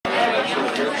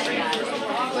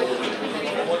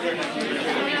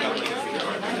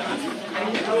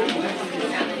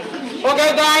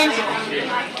Okay, guys.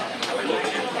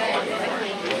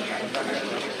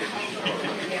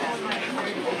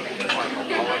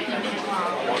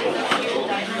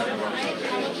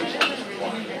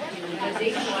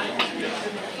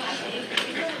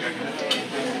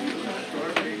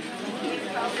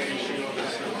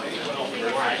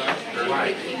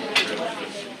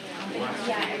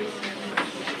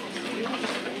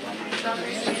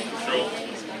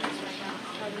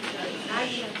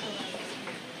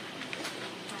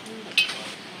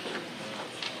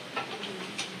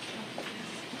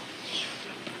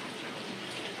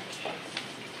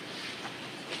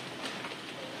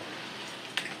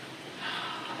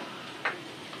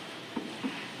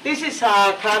 This is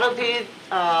a carotid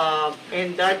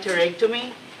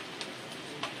endarterectomy.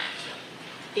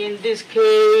 In this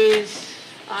case,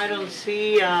 I don't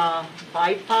see a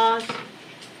bypass,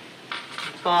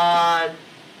 but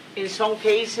in some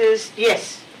cases,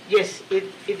 yes,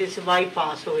 it is a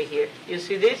bypass over here. You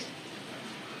see this?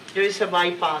 There is a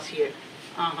bypass here.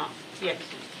 Yes.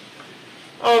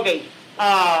 Okay.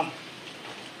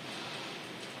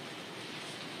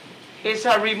 It's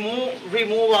a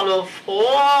removal of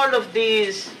all of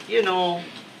these,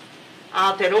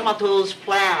 atheromatous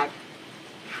plaque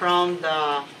from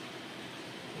the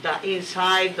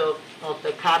inside of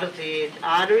the carotid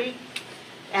artery,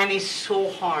 and it's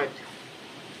so hard.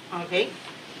 Okay.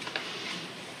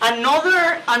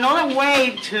 Another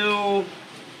way to,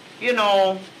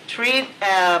 treat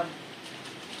an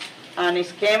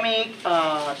ischemic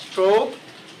stroke,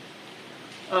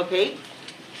 okay,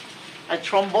 a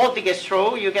thrombotic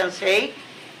stroke, you can say,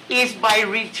 is by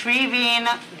retrieving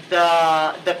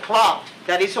the clot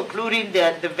that is occluding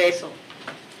the vessel.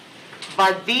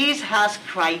 But this has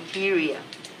criteria.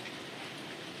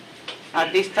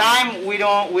 At this time, we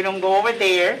don't go over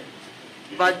there,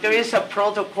 but there is a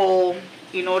protocol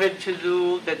in order to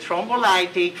do the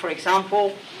thrombolytic. For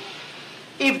example,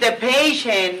 if the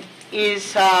patient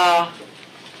is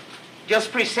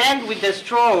just present with the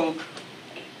stroke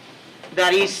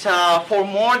that is for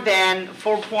more than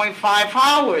 4.5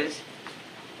 hours,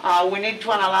 we need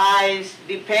to analyze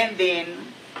depending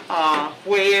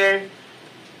where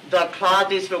the clot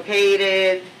is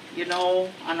located, and all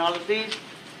of this.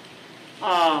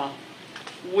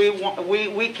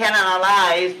 We can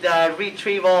analyze the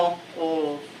retrieval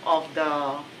of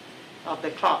the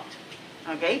clot.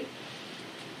 Okay.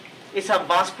 It's a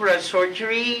vascular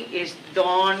surgery. It's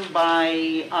done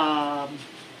by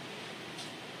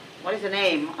what is the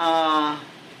name?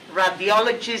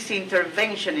 Radiologist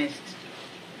interventionist.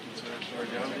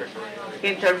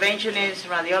 Interventionist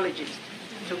radiologist,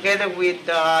 together with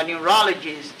the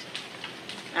neurologist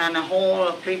and a whole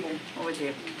of people over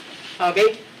there.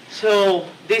 Okay, so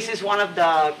this is one of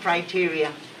the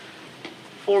criteria.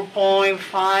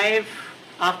 4.5,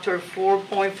 after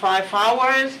 4.5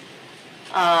 hours,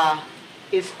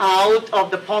 is out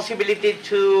of the possibility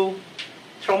to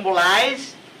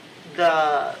thrombolyze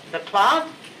the clot.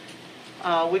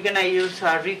 We're going to use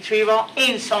a retrieval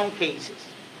in some cases.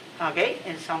 Okay,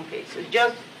 in some cases.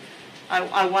 Just,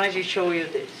 I wanted to show you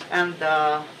this, and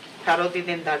the carotid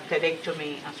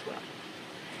endarterectomy as well.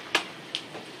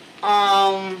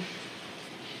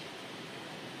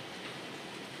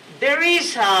 There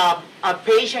is a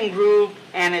patient group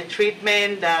and a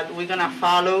treatment that we're going to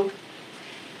follow.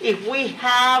 If we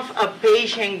have a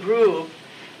patient group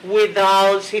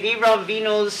without cerebral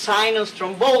venous sinus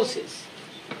thrombosis,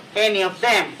 any of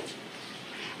them,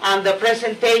 and the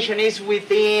presentation is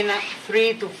within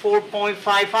 3 to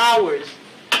 4.5 hours,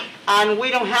 and we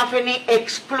don't have any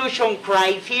exclusion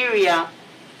criteria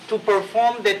to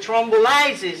perform the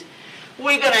thrombolysis,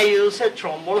 we're going to use a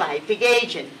thrombolytic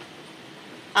agent.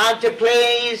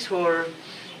 Alteplase or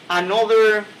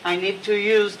another, I need to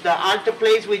use the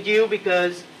Alteplase with you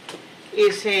because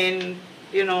it's in,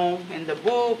 in the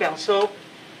book and so.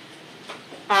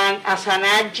 And as an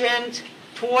adjunct,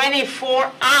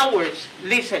 24 hours,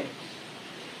 listen,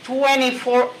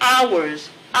 24 hours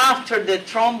after the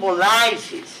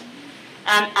thrombolysis,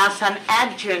 and as an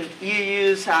adjunct, you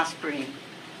use aspirin.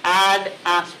 Add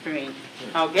aspirin,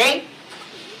 okay?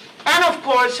 And of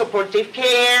course, supportive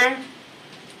care,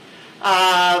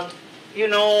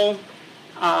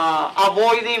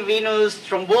 avoiding venous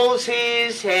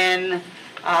thrombosis and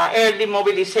early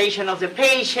mobilization of the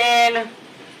patient.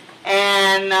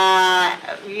 And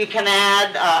you can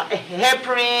add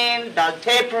heparin,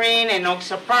 dalteparin, and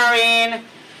enoxaparin.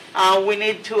 We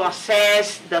need to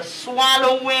assess the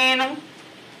swallowing,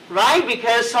 right?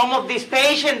 Because some of these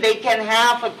patients, they can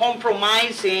have a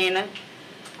compromising,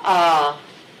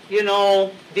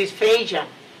 dysphagia.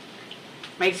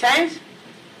 Make sense?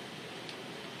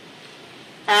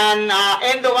 And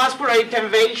endovascular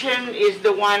intervention is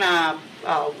the one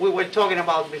we were talking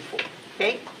about before.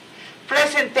 Okay?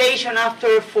 Presentation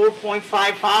after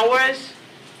 4.5 hours.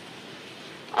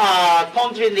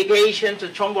 Contraindication to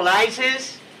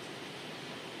thrombolysis.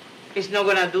 It's not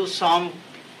going to do some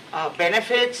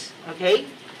benefits. Okay?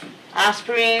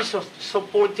 Aspirin,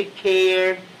 supportive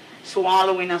care,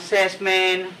 swallowing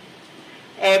assessment,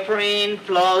 heparin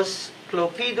plus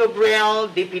clopidogrel,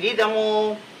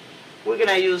 dipyridamole. We're going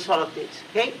to use all of this,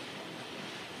 okay?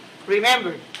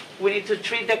 Remember, we need to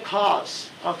treat the cause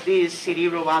of this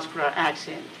cerebrovascular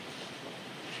accident.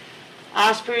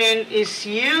 Aspirin is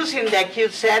used in the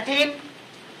acute setting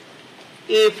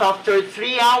if after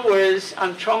 3 hours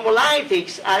and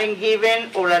thrombolytics aren't given,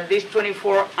 or at least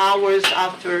 24 hours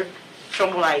after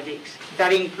thrombolytics.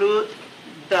 That include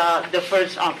the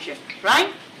first option,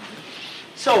 right?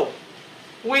 So,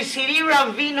 with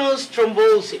cerebral venous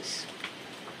thrombosis,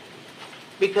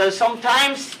 because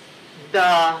sometimes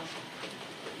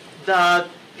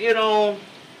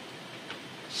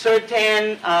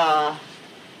certain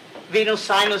venous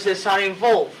sinuses are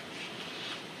involved.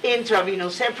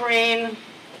 Intravenous heparin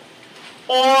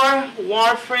or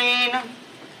warfarin,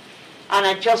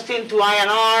 and adjusting to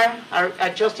INR, or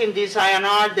adjusting this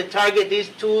INR, the target is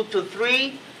 2 to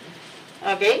 3,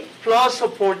 okay, plus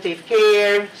supportive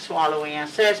care, swallowing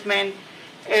assessment,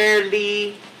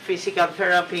 early physical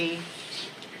therapy,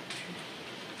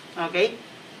 okay.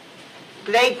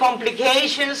 Late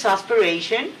complications,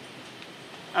 aspiration,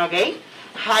 okay,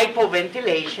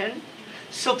 hypoventilation,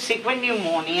 subsequent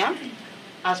pneumonia,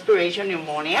 aspiration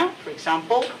pneumonia, for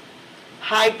example,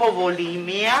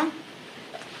 hypovolemia,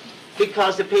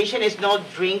 because the patient is not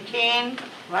drinking,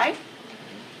 right?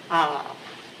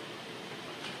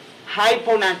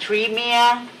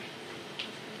 Hyponatremia,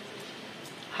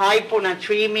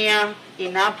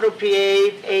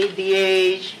 inappropriate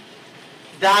ADH,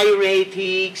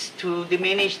 diuretics to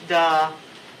diminish the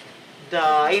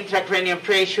intracranial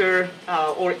pressure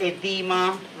or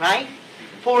edema, right?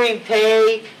 Poor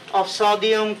intake of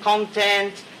sodium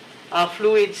content,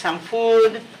 fluids and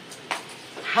food,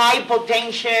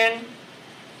 hypotension,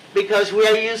 because we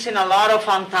are using a lot of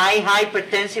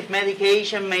anti-hypertensive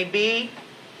medication maybe,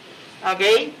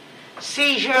 okay?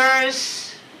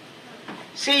 Seizures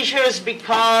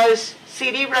because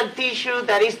cerebral tissue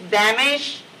that is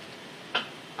damaged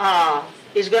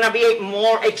is going to be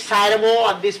more excitable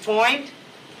at this point,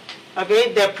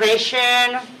 okay?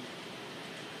 Depression,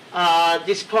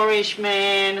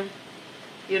 discouragement,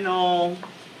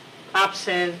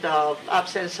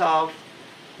 absence of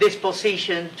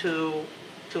disposition to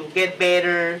get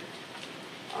better,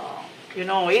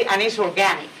 and it's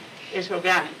organic.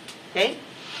 Okay?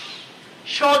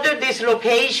 Shoulder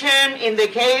dislocation in the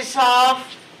case of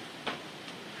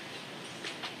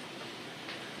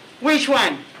which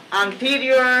one?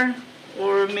 Anterior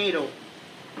or middle?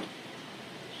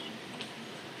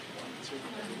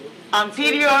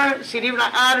 Anterior cerebral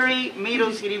artery,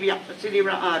 middle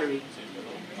cerebral artery.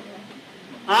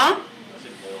 Huh?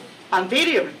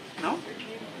 Anterior, no?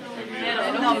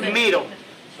 Middle.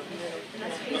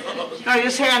 No, you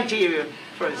say anterior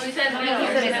first.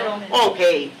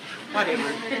 Okay,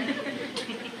 whatever.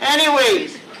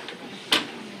 Anyways,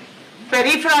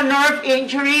 peripheral nerve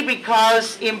injury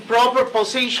because improper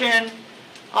position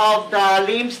of the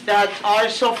limbs that are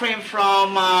suffering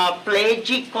from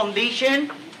pelagic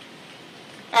condition,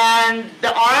 and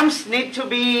the arms need to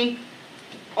be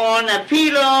on a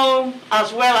pillow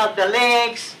as well as the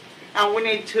legs, and we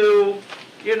need to,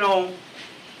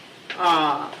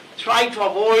 try to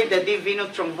avoid the deep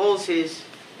venous thrombosis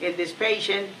in this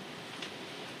patient.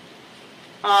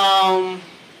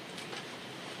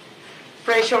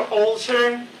 Pressure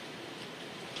ulcer,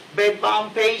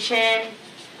 bedbound patient,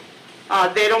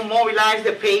 they don't mobilize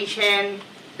the patient,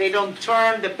 they don't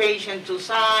turn the patient to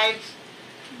sides.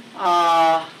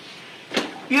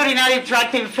 Urinary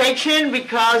tract infection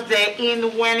because the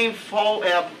indwelling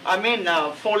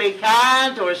Foley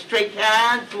cat or stray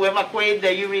cat to evacuate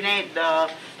the urinate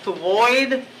to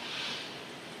void.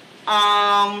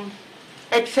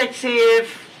 Excessive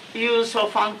use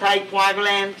of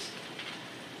anticoagulants.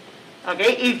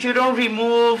 Okay, if you don't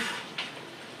remove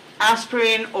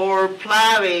aspirin or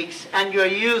Plavix and you're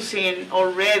using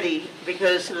already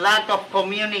because lack of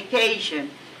communication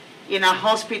in a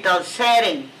hospital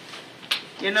setting,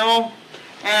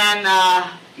 and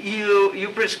you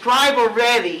prescribe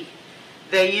already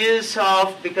the use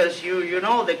of, because you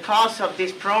know the cause of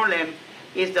this problem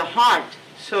is the heart,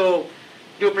 so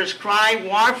you prescribe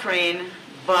warfarin,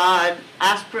 but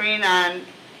aspirin and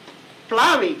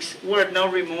Plavix were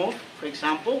not removed, for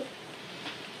example.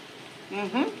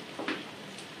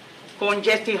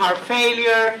 congestive heart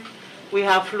failure, we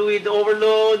have fluid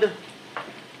overload.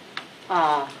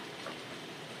 The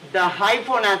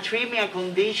hyponatremia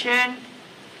condition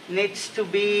needs to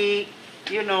be,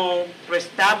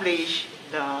 reestablished.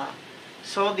 The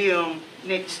sodium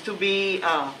needs to be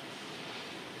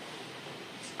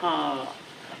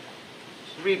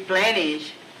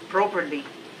replenished properly.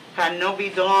 Cannot be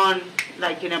done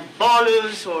like in a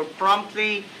bolus or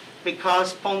promptly because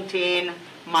spontaneous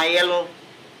myelolysis.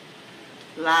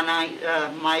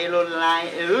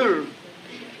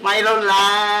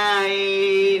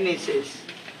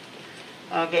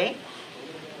 Okay?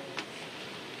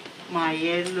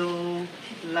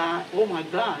 Oh my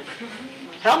God.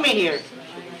 Help me here.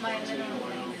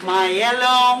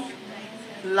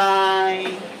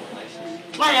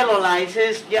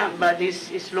 Myelolysis, yeah, but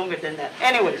it's longer than that.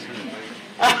 Anyways.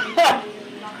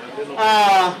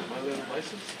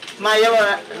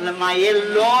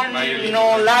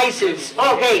 Myelolysis.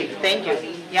 Okay, thank you.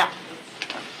 Yeah.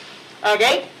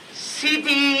 Okay.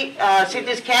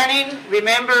 CT scanning,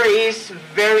 remember, is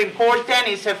very important.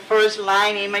 It's a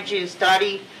first-line imaging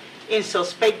study in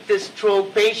suspected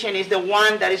stroke patient. Is the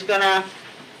one that is gonna,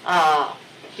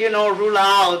 rule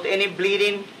out any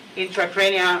bleeding,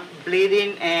 intracranial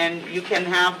bleeding, and you can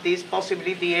have this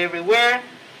possibility everywhere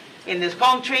in this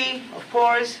country, of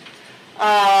course.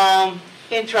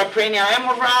 Intracranial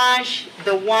hemorrhage,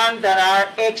 the one that are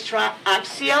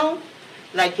extra-axial,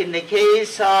 like in the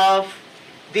case of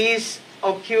these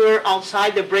occur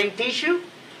outside the brain tissue,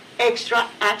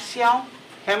 extra-axial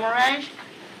hemorrhage,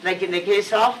 like in the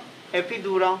case of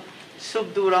epidural,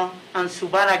 subdural, and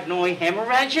subarachnoid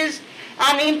hemorrhages,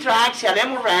 and intraaxial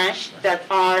hemorrhage that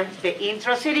are the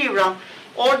intracerebral,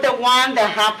 or the one that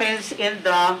happens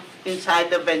inside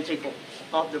the ventricle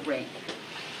of the brain.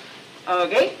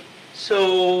 Okay,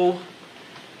 so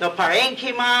the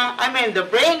parenchyma, the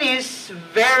brain is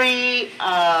very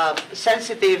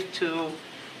sensitive to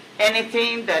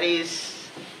anything that is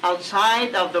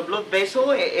outside of the blood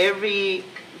vessel. Every,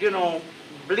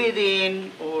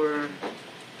 bleeding or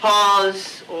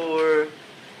pulse or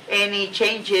any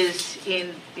changes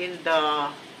in the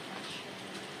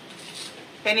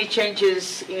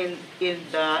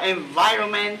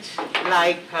environment,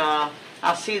 like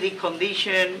acidic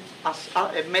condition,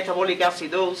 metabolic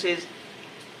acidosis,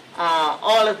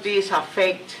 all of these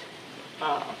affect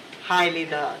highly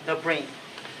the brain.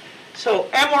 So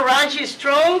hemorrhagic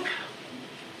stroke,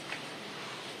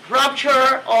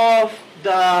 rupture of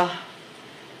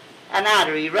an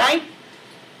artery, right?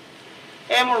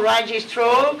 Hemorrhagic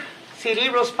stroke,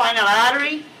 cerebrospinal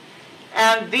artery,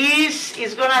 and this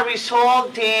is going to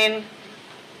result in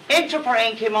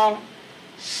intraparenchymal,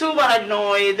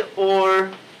 subarachnoid,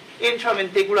 or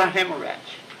intraventricular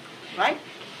hemorrhage, right?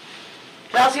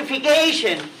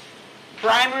 Classification,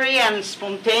 primary and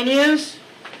spontaneous.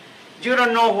 You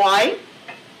don't know why,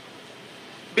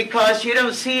 because you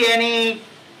don't see any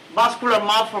vascular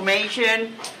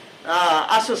malformation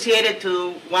associated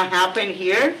to what happened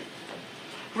here.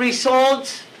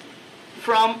 Results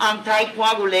from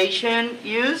anticoagulation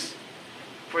use,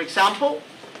 for example.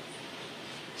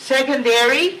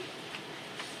 Secondary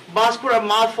vascular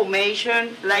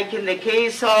malformation, like in the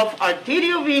case of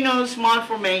arteriovenous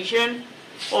malformation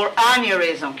or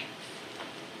aneurysm.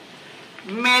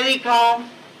 Medical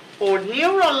or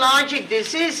neurologic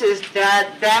diseases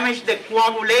that damage the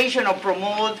coagulation or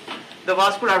promote the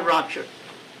vascular rupture.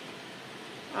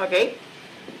 Okay?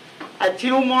 A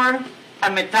tumor, a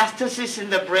metastasis in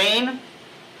the brain,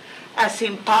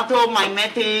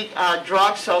 asymptomatic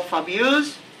drugs of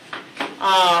abuse,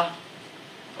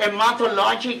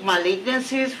 hematologic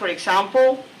malignancies, for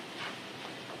example,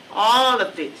 all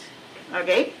of this,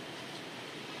 okay?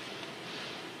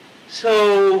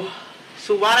 So,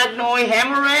 subarachnoid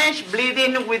hemorrhage,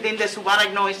 bleeding within the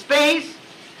subarachnoid space,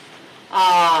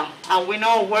 and we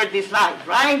know where this lies,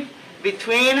 right?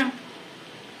 Between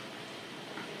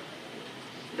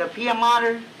the pia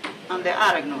mater and the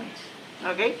arachnoids,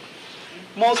 okay?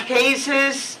 Most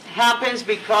cases happens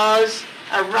because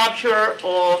a rupture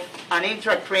of an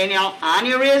intracranial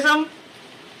aneurysm,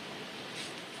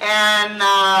 and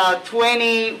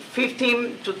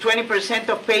 15 to 20%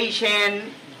 of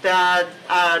patients that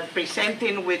are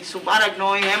presenting with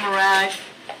subarachnoid hemorrhage,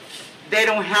 they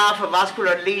don't have a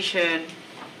vascular lesion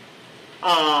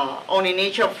on in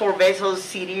each of four vessels,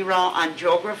 cerebral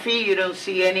angiography. You don't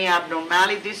see any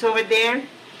abnormalities over there.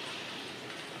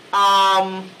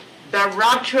 The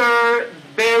rupture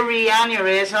berry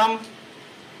aneurysm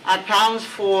accounts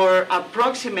for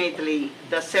approximately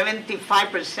the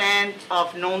 75%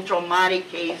 of non-traumatic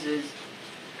cases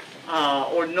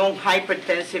or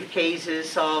non-hypertensive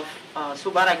cases of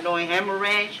subarachnoid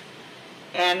hemorrhage,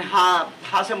 and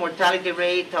has a mortality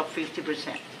rate of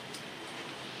 50%.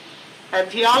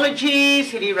 Etiology: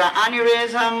 cerebral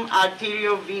aneurysm,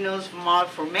 arteriovenous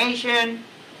malformation,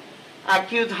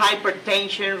 acute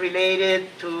hypertension related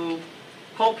to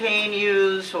cocaine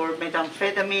use or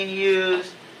methamphetamine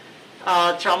use,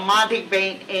 traumatic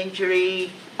brain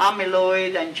injury,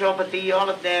 amyloid, angiopathy. All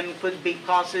of them could be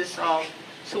causes of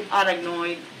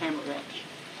subarachnoid hemorrhage.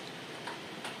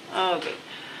 Okay.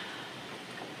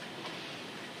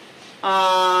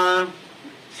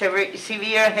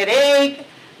 Severe headache,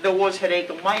 the worst headache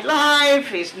of my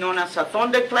life, is known as a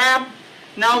thunderclap.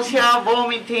 Nausea,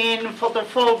 vomiting,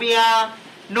 photophobia,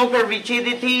 nuchal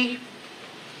rigidity.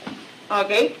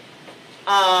 Okay.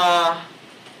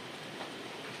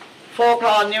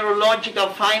 Focal neurological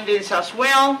findings as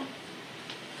well.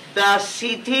 The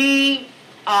CT,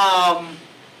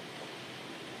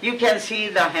 you can see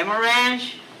the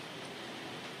hemorrhage.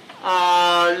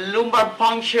 Lumbar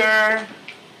puncture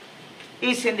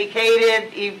is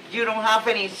indicated if you don't have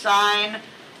any sign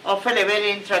of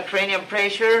elevated intracranial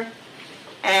pressure,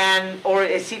 or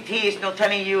a CT is not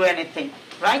telling you anything,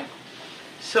 right?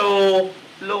 So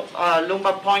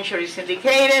lumbar puncture is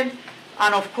indicated,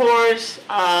 and of course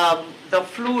the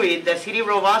fluid, the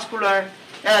cerebrovascular,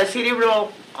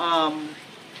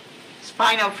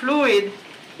 spinal fluid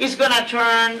is going to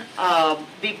turn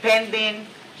depending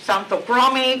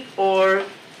xanthochromic or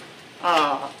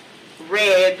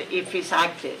red if it's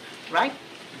active, right?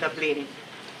 The bleeding.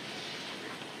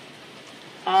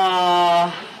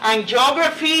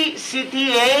 Angiography,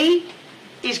 CTA,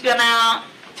 is gonna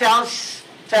tell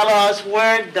us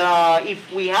where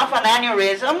if we have an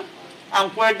aneurysm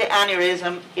and where the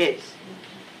aneurysm is.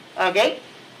 Okay?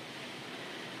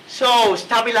 So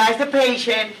stabilize the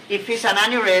patient. If it's an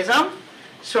aneurysm,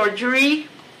 surgery,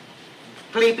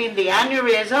 clipping the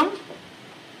aneurysm,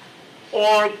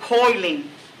 or coiling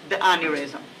the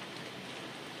aneurysm.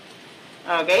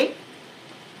 Okay?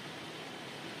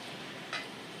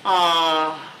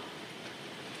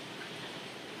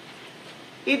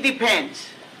 It depends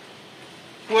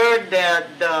where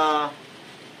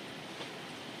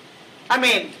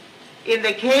in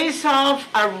the case of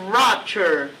a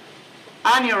rupture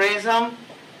aneurysm,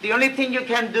 the only thing you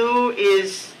can do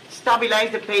is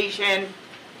stabilize the patient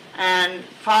and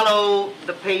follow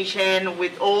the patient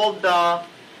with all the,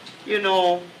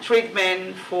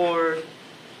 treatment for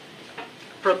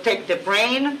protect the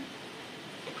brain.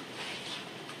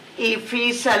 If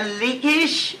it's a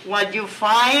leakage, what you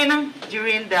find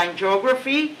during the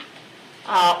angiography,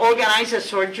 organize a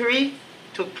surgery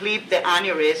to clip the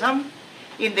aneurysm.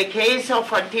 In the case of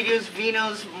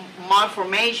arteriovenous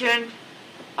malformation,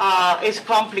 it's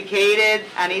complicated,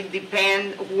 and it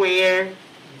depends where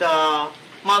the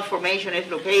malformation is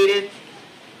located.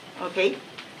 Okay.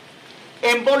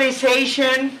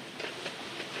 Embolization,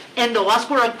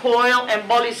 endovascular coil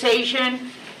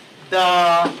embolization,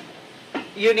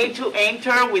 you need to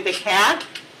enter with the cat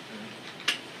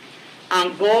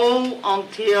and go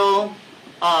until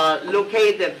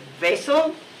locate the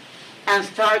vessel and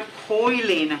start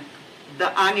coiling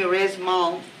the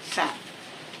aneurysmal sac.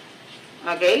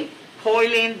 Okay?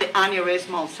 Coiling the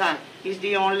aneurysmal sac is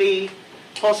the only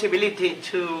possibility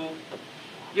to,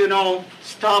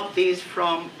 stop this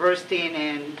from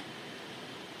bursting.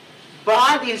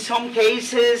 But in some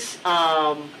cases,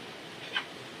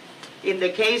 in the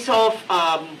case of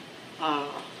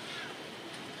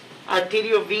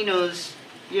arteriovenous,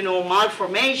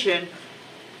 malformation,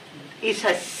 it's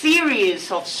a series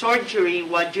of surgery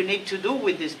what you need to do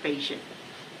with this patient,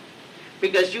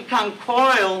 because you can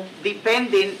coil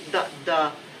depending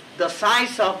the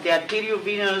size of the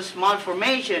arteriovenous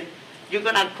malformation. You're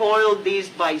gonna coil these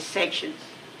by sections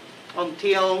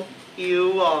until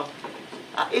you.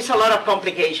 It's a lot of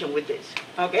complication with this.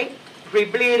 Okay.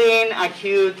 Rebleeding,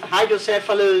 acute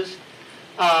hydrocephalus,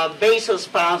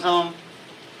 vasospasm,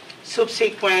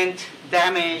 subsequent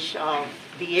damage of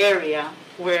the area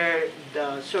where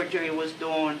the surgery was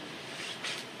done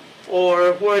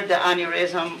or where the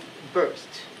aneurysm burst.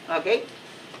 Okay?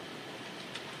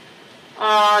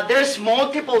 There's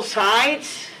multiple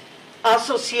sites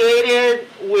associated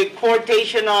with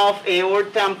coarctation of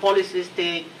aorta and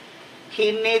polycystic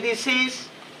kidney disease.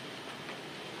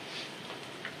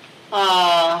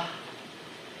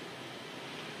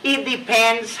 It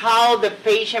depends how the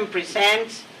patient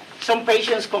presents. Some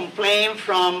patients complain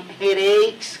from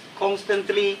headaches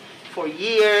constantly for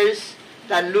years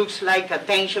that looks like a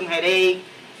tension headache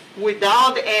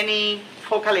without any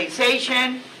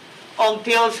focalization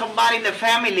until somebody in the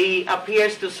family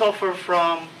appears to suffer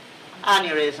from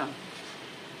aneurysm.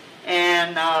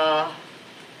 And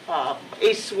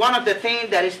it's one of the things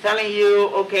that is telling you,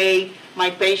 okay, my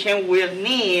patient will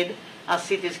need a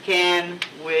CT scan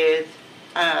with,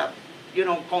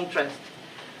 contrast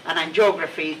and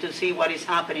angiography to see what is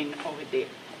happening over there.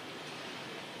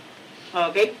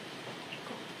 Okay?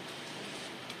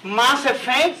 Mass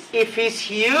effect, if it's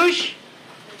huge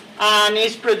and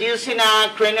it's producing a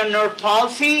cranial nerve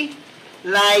palsy,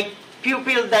 like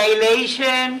pupil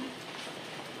dilation,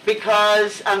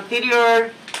 because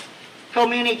anterior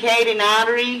communicating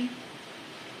artery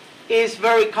is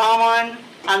very common.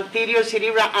 Anterior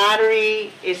cerebral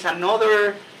artery is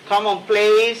another common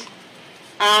place.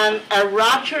 And a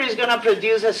rupture is going to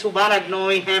produce a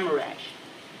subarachnoid hemorrhage.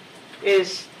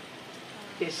 It's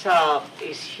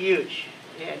huge.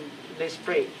 And let's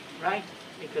pray, right?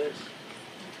 Because,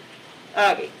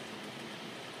 okay.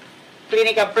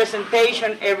 Clinical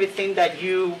presentation, everything that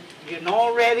you know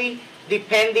already,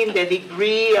 depending the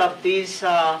degree of this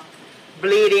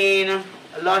bleeding,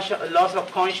 loss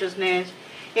of consciousness.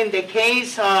 In the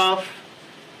case of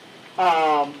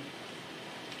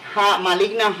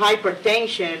malignant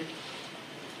hypertension,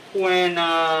 when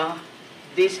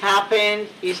this happens,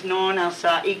 is known as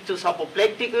ictus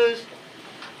apoplecticus.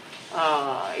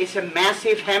 It's a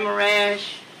massive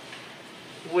hemorrhage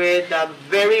with a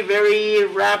very, very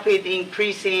rapid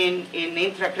increase in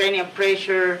intracranial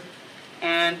pressure,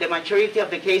 and the majority of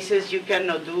the cases you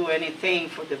cannot do anything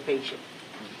for the patient.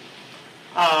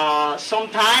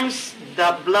 Sometimes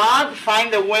the blood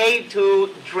finds a way to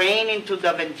drain into the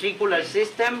ventricular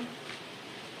system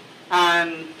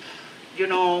and,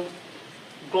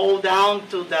 go down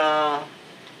to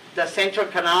the central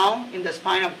canal in the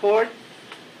spinal cord.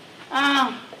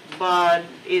 But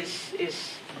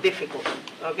it's difficult,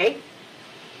 okay?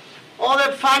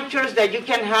 Other factors that you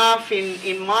can have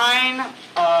in mind,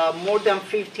 more than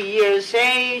 50 years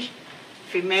age,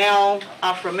 female,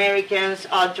 Afro-Americans,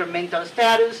 altered mental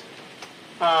status,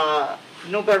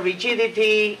 nuchal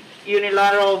rigidity,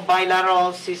 unilateral,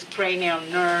 bilateral ciscranial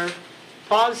nerve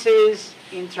pulses,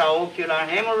 intraocular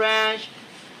hemorrhage,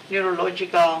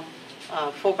 neurological,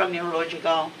 focal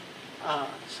neurological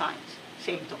signs,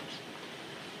 symptoms.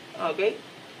 Okay?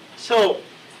 So,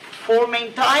 4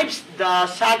 main types. The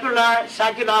saccular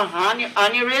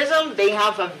aneurysm, they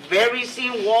have a very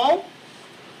thin wall,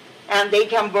 and they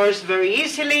can burst very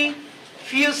easily.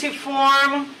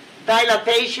 Fusiform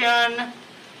dilatation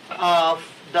of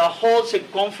the whole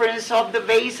circumference of the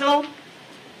vessel.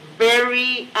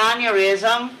 Berry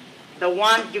aneurysm, the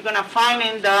one you're going to find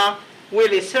in the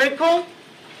Willis circle.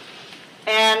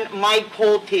 And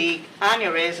mycotic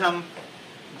aneurysm,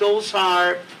 those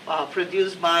are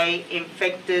produced by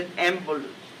infected embolus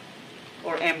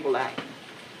or emboli.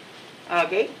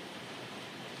 Okay?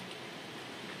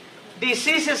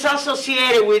 Diseases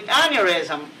associated with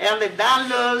aneurysm,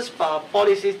 Ehlers-Danlos,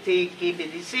 polycystic kidney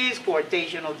disease,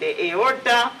 coarctation of the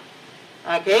aorta,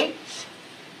 okay?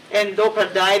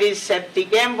 Endocarditis, septic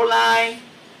emboli,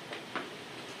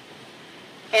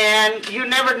 and you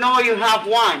never know you have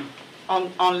one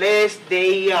unless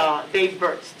they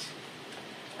burst.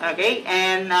 Okay,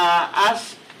 and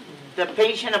ask the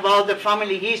patient about the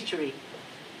family history.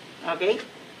 Okay,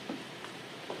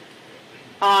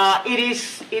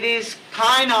 it is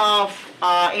kind of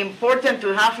important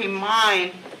to have in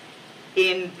mind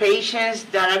in patients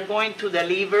that are going to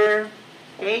deliver.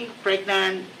 Okay,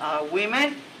 pregnant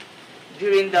women,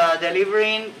 during the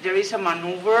delivering, there is a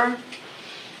maneuver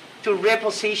to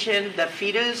reposition the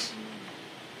fetus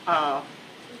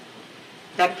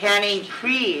that can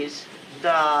increase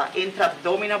the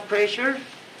intra-abdominal pressure,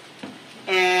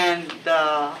 and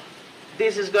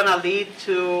this is going to lead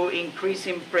to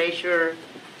increasing pressure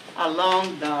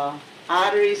along the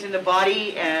arteries in the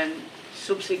body and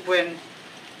subsequent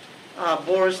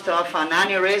burst of an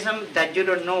aneurysm that you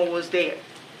don't know was there.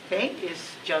 Okay,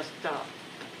 it's just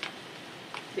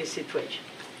this situation.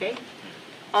 Okay.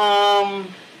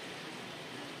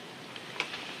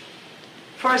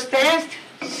 First test,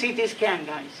 CT scan,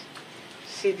 guys.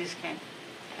 CT scan.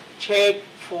 Check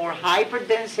for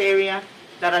hyperdense area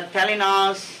that are telling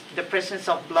us the presence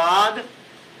of blood,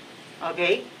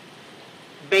 okay?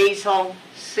 Basal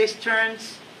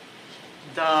cisterns,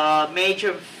 the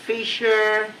major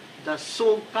fissure, the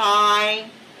sulci,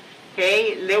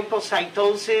 okay?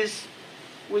 Leukocytosis.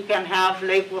 We can have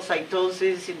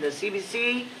leukocytosis in the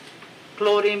CBC,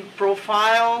 clotting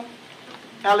profile,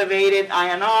 elevated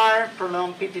INR,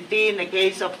 prolonged PTT in the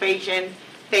case of patient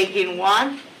taking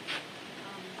one,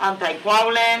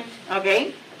 anticoagulant,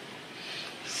 okay?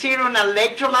 Serum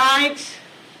electrolytes,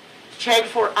 check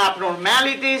for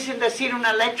abnormalities in the serum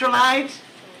electrolytes,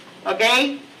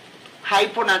 okay?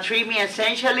 hyponatremia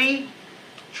essentially,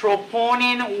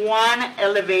 troponin 1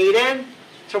 elevated.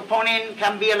 Troponin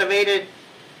can be elevated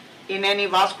in any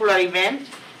vascular event,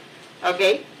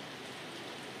 okay?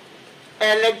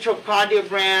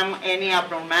 Electrocardiogram, any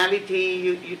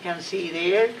abnormality you can see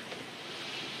there.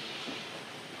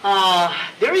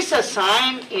 There is a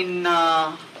sign in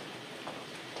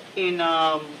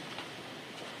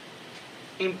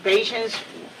patients.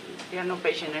 They are not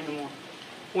patients anymore.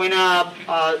 When a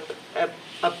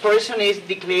person is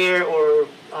declared or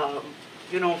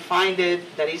find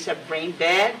it that is a brain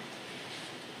dead,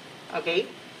 okay,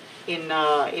 in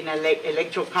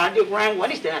electrocardiogram.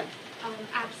 What is that?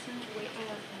 Absent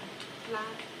flat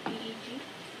EEG.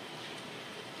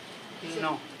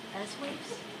 No. S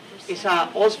waves. It's a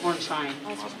Osborne sign.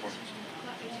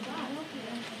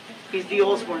 It's the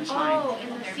Osborne sign. Oh, in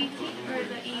the CT or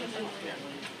the EEG?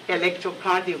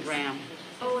 Electrocardiogram.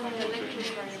 Oh, in the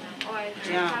electrocardiogram. Oh, I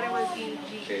thought it was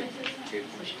EEG.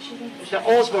 The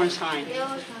Osborne sign.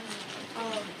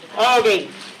 Oh. Okay.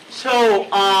 So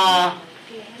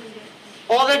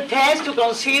other tests to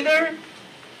consider: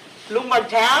 lumbar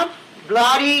tap,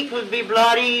 bloody, could be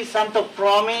bloody,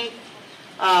 xanthochromic,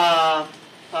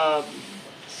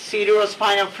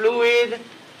 cerebrospinal fluid,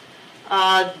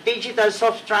 digital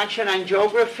subtraction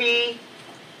angiography,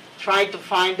 try to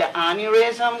find the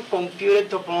aneurysm, computed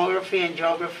topography and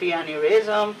geography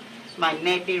aneurysm,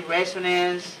 magnetic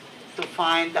resonance to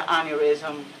find the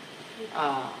aneurysm,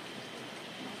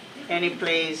 any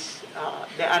place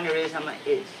the aneurysm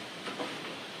is.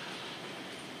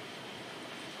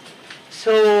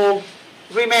 So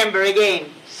remember again,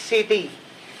 CT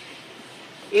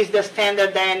is the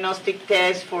standard diagnostic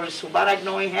test for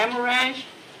subarachnoid hemorrhage.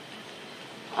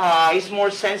 It's more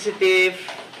sensitive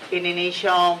in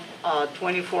initial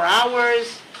 24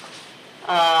 hours,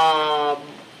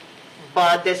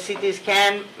 but the CT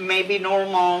scan may be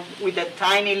normal with a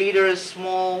tiny little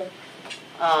small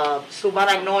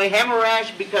subarachnoid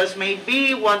hemorrhage, because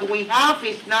maybe what we have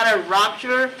is not a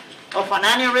rupture of an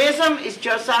aneurysm, it's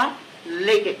just a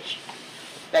leakage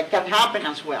that can happen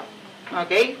as well,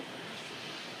 okay?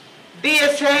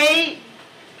 DSA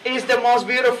is the most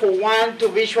beautiful one to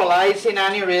visualize in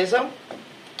aneurysm.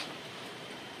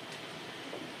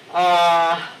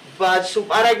 But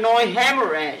subarachnoid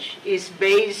hemorrhage is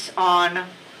based on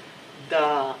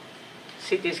the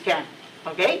CT scan,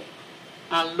 okay?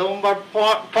 And lumbar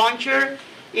puncture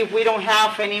if we don't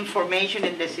have any information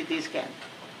in the CT scan.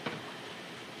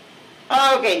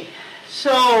 Okay,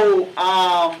 so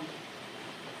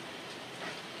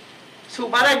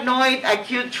subarachnoid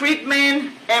acute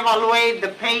treatment, evaluate the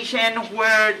patient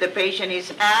where the patient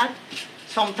is at.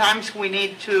 Sometimes we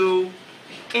need to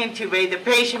intubate the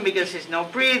patient because there's no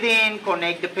breathing,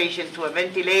 connect the patient to a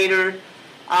ventilator,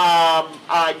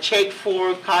 check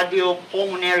for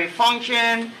cardiopulmonary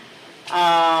function.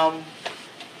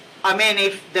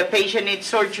 If the patient needs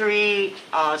surgery,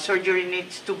 surgery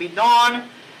needs to be done.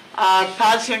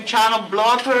 Calcium channel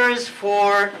blockers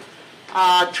for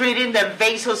treating the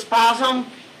vasospasm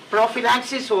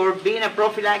prophylaxis or being a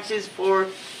prophylaxis for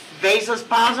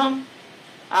vasospasm.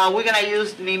 We're going to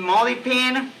use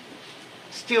nimodipine.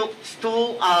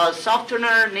 Stool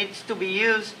softener needs to be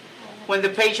used when the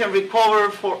patient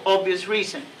recovers for obvious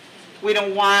reason. We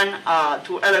don't want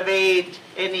to elevate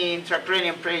any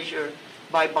intracranial pressure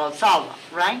by Valsalva,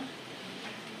 right?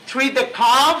 Treat the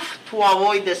cough to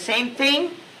avoid the same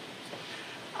thing.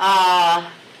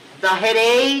 The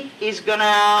headache is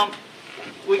gonna,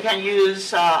 we can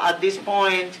use at this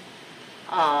point,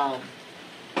 all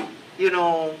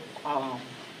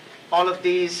of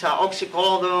these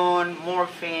oxycodone,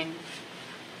 morphine,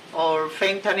 or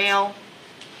fentanyl.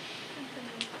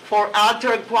 For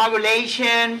altered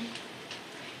coagulation,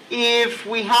 if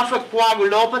we have a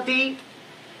coagulopathy,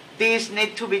 these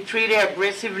need to be treated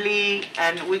aggressively,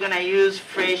 and we're going to use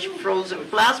fresh frozen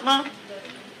plasma.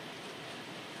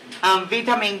 And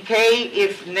vitamin K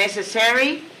if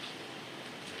necessary.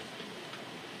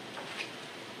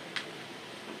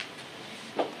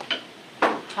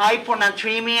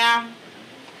 Hyponatremia.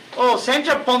 Oh,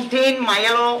 central pontine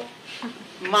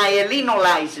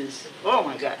myelinolysis. Oh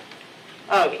my God.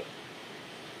 Okay.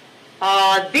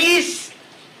 This,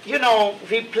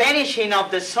 replenishing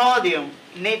of the sodium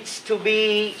needs to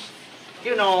be,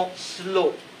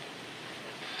 slow.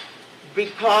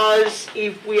 Because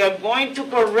if we are going to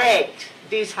correct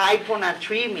this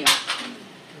hyponatremia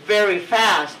very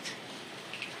fast,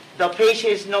 the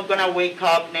patient is not going to wake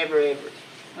up never ever.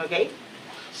 Okay?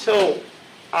 So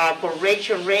our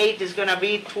correction rate is going to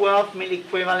be 12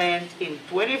 milliequivalent in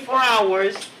 24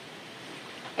 hours,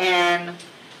 and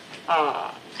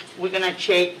we're gonna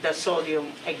check the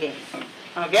sodium again,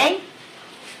 okay?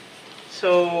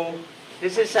 So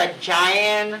this is a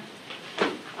giant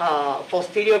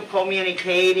posterior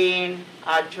communicating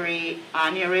artery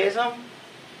aneurysm.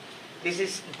 This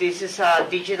is a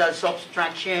digital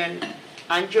subtraction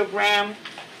angiogram.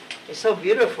 It's so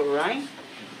beautiful, right?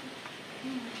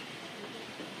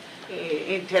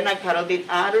 Internal carotid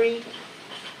artery,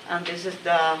 and this is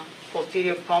the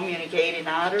posterior communicating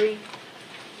artery.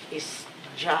 It's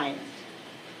giant.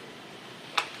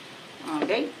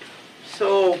 Okay,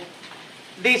 so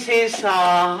this is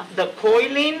the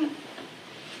coiling.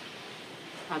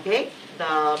 Okay,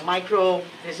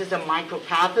 this is the micro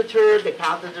catheter,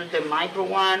 the micro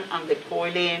one, and the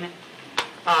coiling.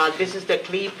 This is the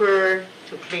clipper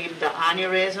to clip the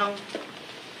aneurysm.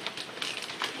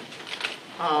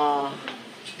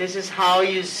 This is how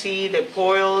you see the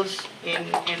coils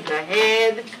in the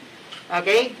head.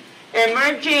 Okay,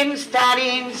 emerging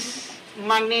statins,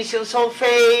 magnesium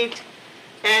sulfate,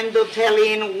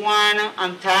 endothelin 1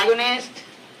 antagonist.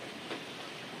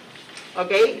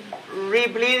 Okay,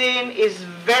 rebleeding is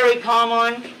very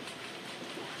common.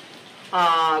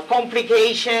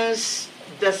 Complications,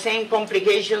 the same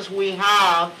complications we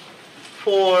have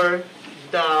for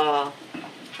the,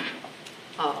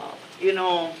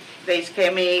 the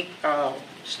ischemic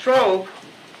stroke,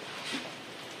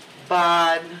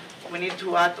 but we need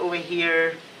to add over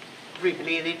here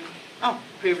rebleeding. Oh,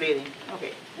 rebleeding.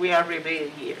 Okay, we are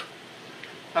rebleeding here.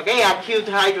 Okay, acute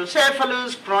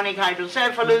hydrocephalus, chronic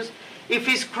hydrocephalus. If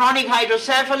it's chronic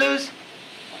hydrocephalus,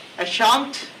 a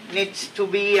shunt needs to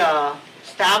be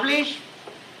established.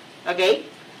 Okay,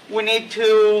 we need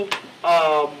to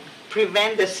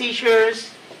prevent the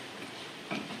seizures.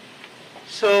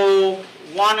 So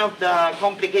one of the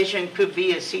complications could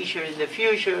be a seizure in the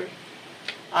future,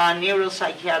 a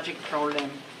neuropsychiatric problem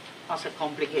as a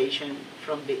complication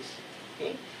from this.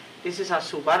 Okay, this is a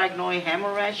subarachnoid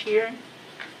hemorrhage here,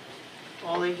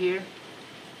 over here.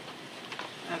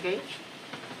 Okay,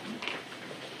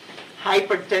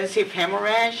 hypertensive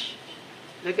hemorrhage.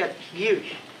 Look at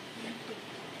huge.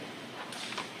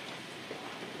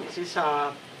 This is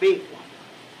a big one.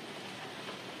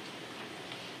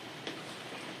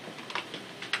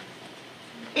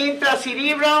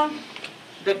 Intracerebral,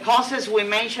 the causes we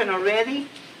mentioned already.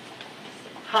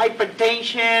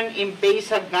 Hypertension in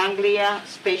basal ganglia,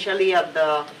 especially at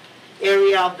the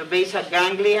area of the basal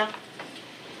ganglia.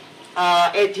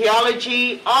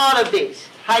 Etiology, all of this.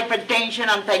 Hypertension,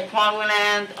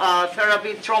 anticoagulant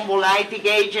therapy, thrombolytic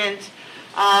agents,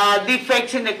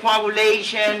 defects in the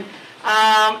coagulation,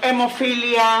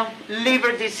 hemophilia,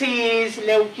 liver disease,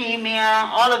 leukemia,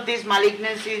 all of these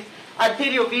malignancies,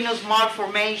 arteriovenous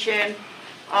malformation,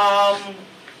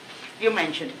 you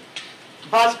mentioned,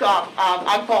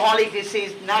 alcoholic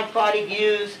disease, narcotic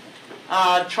use,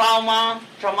 trauma,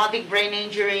 traumatic brain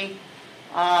injury,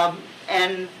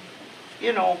 and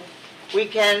we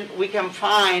can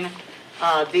find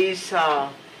this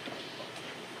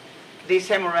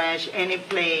hemorrhage any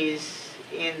place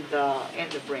in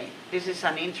the brain. This is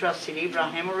an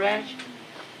intracerebral hemorrhage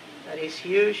that is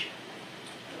huge.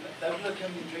 That blood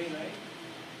can be drained,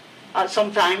 right?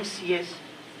 Sometimes, yes.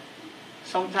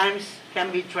 Sometimes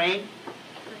can be drained.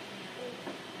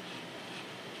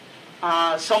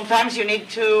 Sometimes you need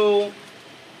to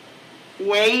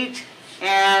wait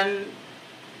and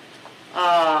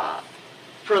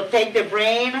protect the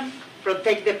brain,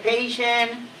 protect the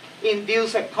patient,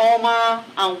 induce a coma,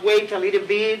 and wait a little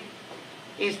bit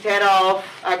instead of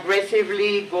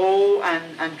aggressively go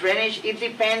and drainage. It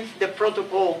depends the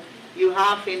protocol you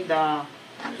have in the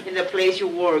place you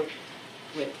work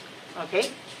with.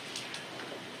 Okay.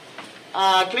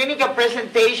 Clinical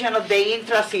presentation of the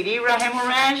intracerebral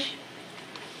hemorrhage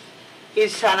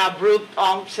is an abrupt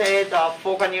onset of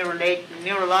focal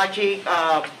neurologic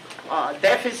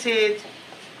deficit,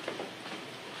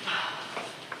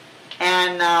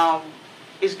 and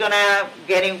it's gonna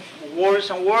getting worse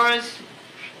and worse.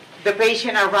 The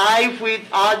patient arrived with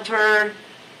altered,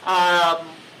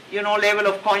 level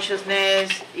of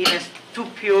consciousness, in a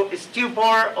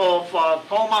stupor of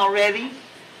coma already,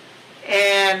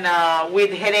 and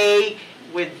with headache,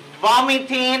 with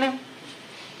vomiting,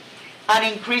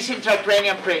 and increase in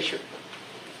intracranial pressure.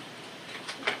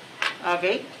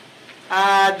 Okay.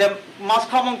 The most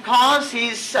common cause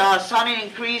is sudden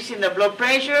increase in the blood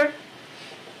pressure.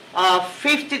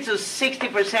 50 to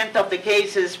 60% of the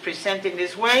cases present in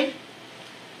this way.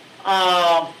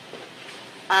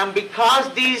 And because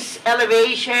this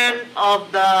elevation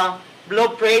of the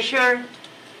blood pressure,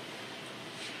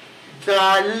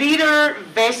 the liver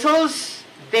vessels,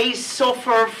 they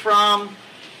suffer from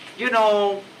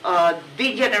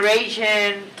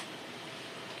degeneration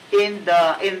in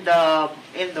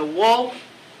the wall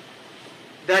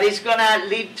that is gonna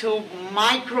lead to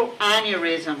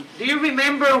microaneurysm. Do you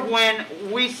remember when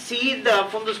we see the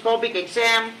fundoscopic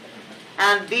exam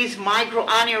and this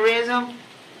microaneurysm?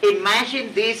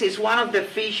 Imagine this is one of the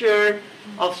features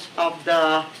of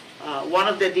the one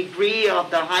of the degree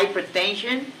of the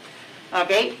hypertension.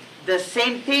 Okay, the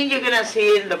same thing you're gonna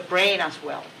see in the brain as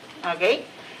well. Okay,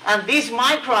 and this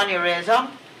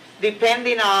microaneurysm,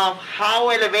 depending on how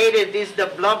elevated is the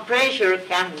blood pressure,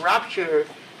 can rupture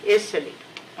easily.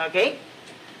 Okay,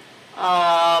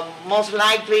 most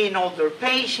likely in older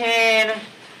patient,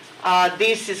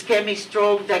 this ischemic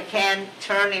stroke that can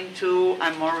turn into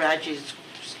a hemorrhagic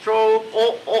stroke.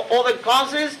 Other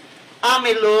causes: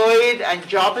 amyloid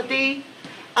angiopathy,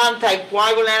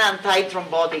 anticoagulant,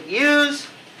 antithrombotic use,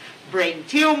 brain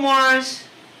tumors,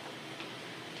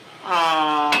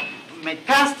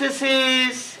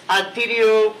 metastasis,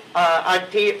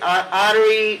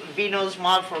 artery venous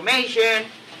malformation,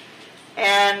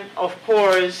 and of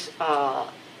course,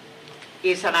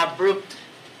 is an abrupt,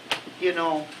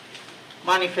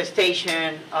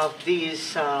 manifestation of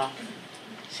this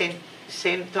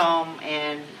symptom,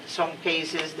 and some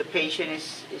cases the patient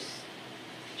is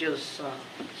just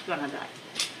gonna die.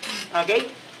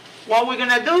 Okay, what we're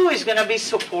gonna do is gonna be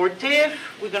supportive.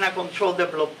 We're gonna control the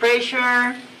blood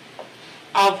pressure,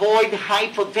 avoid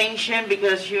hypotension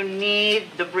because you need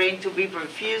the brain to be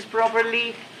perfused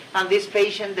properly, and this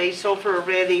patient, they suffer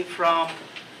already from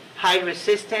high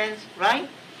resistance, right?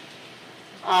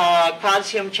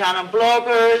 Calcium channel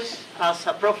blockers as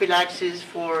a prophylaxis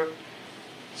for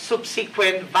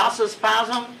subsequent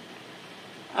vasospasm.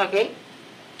 Okay,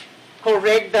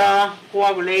 correct the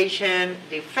coagulation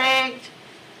defect,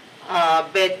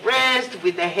 bed rest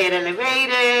with the head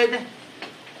elevated,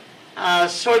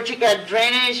 surgical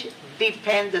drainage,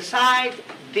 depend the site,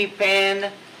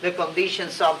 depend the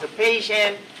conditions of the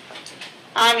patient.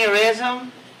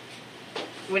 Aneurysm,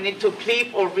 we need to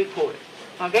clip or record.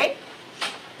 Okay,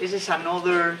 this is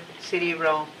another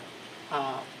cerebral,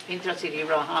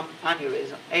 intracerebral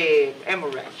aneurysm,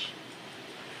 hemorrhage.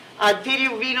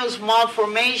 Arteriovenous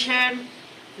malformation,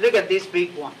 look at this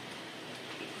big one.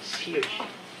 It's huge.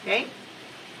 Okay?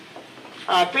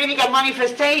 Clinical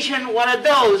manifestation, what are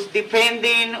those?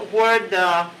 Depending where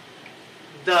the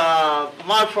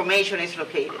malformation is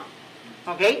located.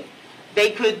 Okay?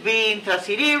 They could be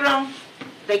intracerebral,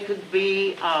 they could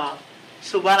be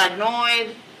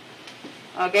subarachnoid.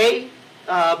 Okay?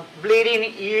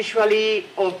 Bleeding usually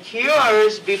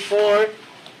occurs before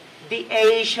the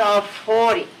age of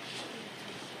 40.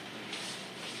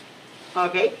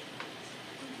 Okay?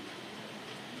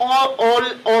 All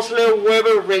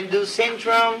Osler-Weber-Rendu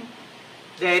syndrome,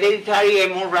 the hereditary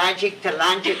hemorrhagic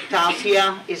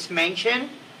telangiectasia is mentioned.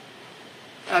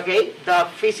 Okay, the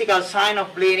physical sign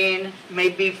of bleeding may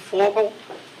be focal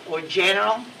or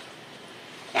general.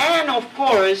 And of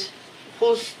course,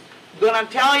 who's gonna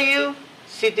tell you?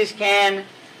 CT scan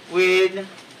with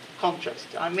contrast,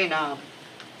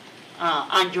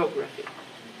 angiography.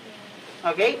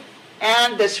 Okay,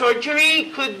 and the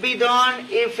surgery could be done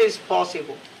if it's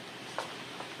possible.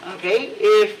 Okay,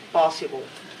 if possible.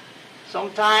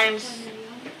 Sometimes.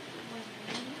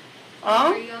 When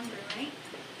they're younger, right?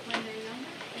 When they're younger?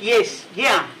 Yes,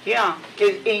 yeah.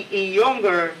 In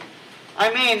younger,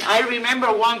 I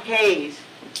remember one case.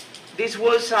 This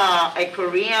was a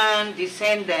Korean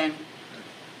descendant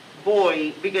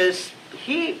boy, because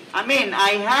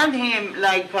I had him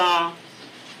like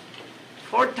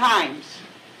 4 times.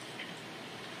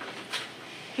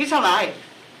 He's alive.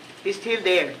 He's still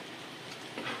there.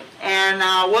 And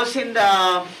was in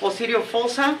the posterior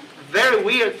fossa, very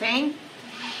weird thing.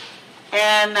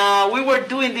 And we were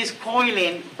doing this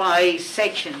coiling by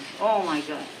sections. Oh my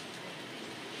God.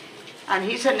 And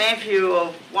he's a nephew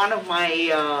of one of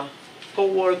my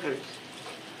co-workers.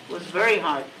 It was very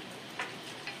hard.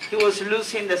 He was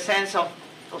losing the sense of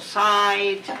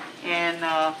sight and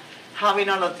having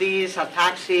all of this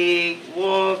ataxic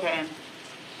walk,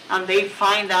 and they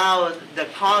find out the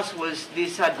cause was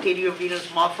this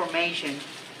arteriovenous malformation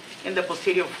in the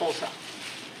posterior fossa.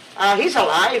 He's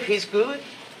alive, he's good,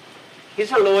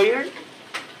 he's a lawyer,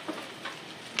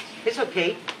 he's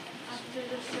okay. After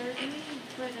the surgery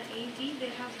for the AV, they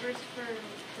have risk for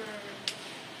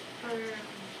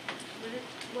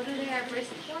what do they have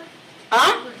risk for?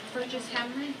 For just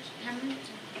hemorrhage?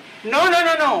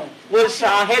 No. Was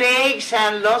headaches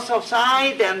and loss of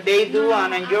sight, and they do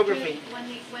an angiography.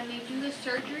 When they do the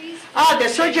surgeries. The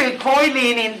surgery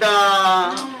coiling in the.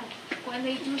 No, when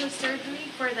they do the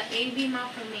surgery for the AV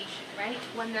malformation, right?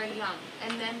 When they're young,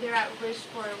 and then they're at risk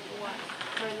for what?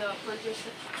 For just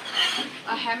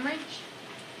a hemorrhage?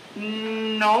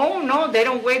 No, they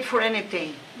don't wait for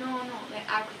anything. No, like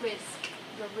at risk,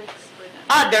 the risk for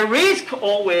them. The risk,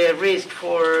 always a risk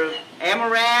for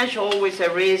hemorrhage, always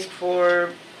a risk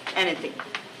for anything.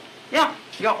 Yeah,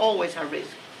 you're always at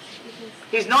risk. Because,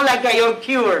 It's not like you're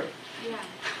cured.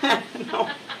 yeah. No,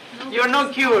 you're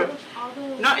not cured.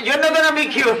 Although, No, you're not going to be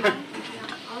cured. yeah,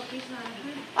 all these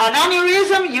are An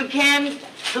aneurysm, you can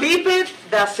clip it,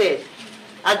 that's it.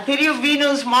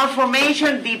 Arteriovenous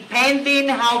malformation, depending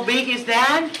how big is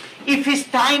that. If it's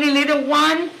tiny little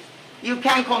one, you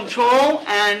can control,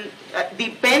 and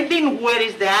depending where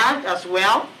is that as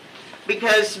well,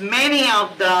 because many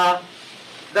of the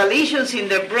lesions in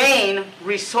the brain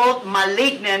result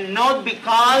malignant, not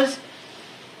because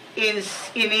in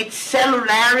its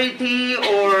cellularity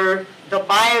or the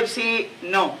biopsy,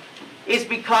 no. It's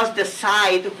because the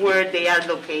site where they are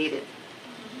located.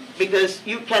 Because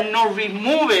you cannot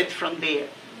remove it from there.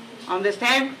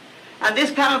 Understand? And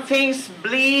these kind of things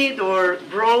bleed or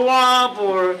grow up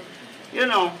or, you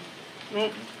know.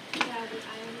 Yeah, but I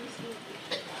understand.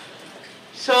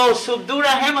 So,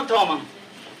 subdural hematoma.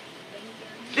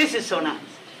 This is so nice.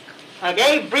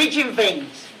 Okay? Bridging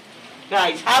veins.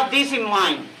 Guys, have this in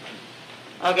mind.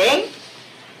 Okay?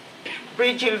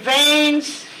 Bridging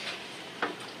veins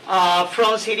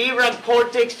from cerebral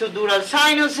cortex to dural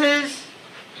sinuses.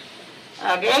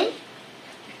 Okay?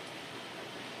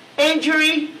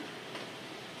 Injury,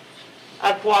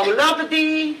 a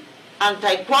coagulopathy,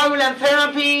 anticoagulant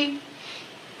therapy.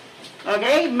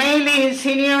 Okay? Mainly in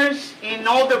seniors, in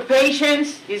older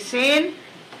patients is seen.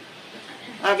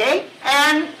 Okay?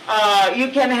 And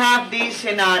you can have this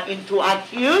into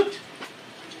acute,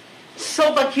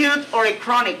 subacute, or a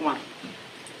chronic one.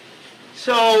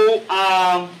 So,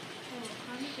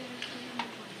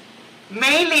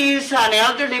 mainly is an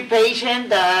elderly patient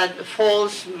that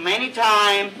falls many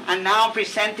times and now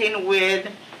presenting with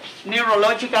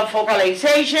neurological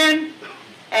focalization.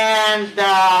 And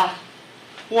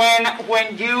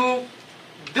when you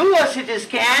do a CT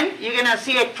scan, you're going to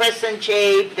see a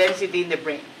crescent-shaped density in the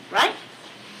brain, right?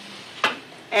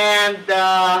 And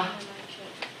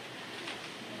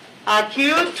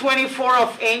acute 24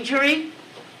 of injury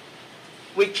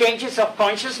with changes of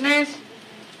consciousness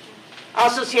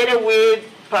associated with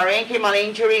parenchymal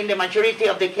injury in the majority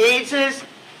of the cases.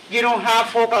 You don't have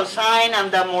focal sign and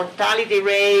the mortality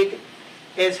rate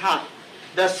is high.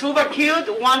 The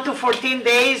subacute, 1 to 14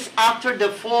 days after the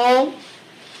fall,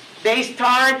 they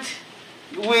start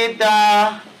with,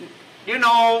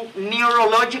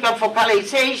 neurological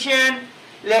focalization.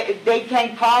 They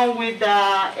can come with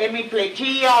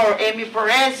hemiplegia or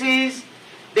hemiparesis.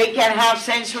 They can have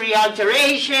sensory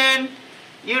alteration.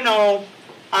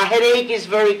 A headache is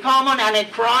very common, and a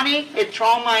chronic, a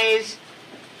trauma is,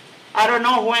 I don't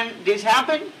know when this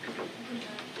happened.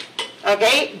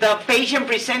 Okay, the patient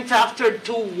presents after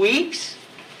 2 weeks.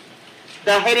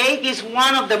 The headache is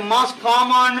one of the most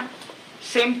common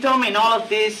symptoms in all of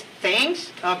these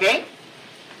things, okay?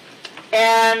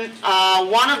 And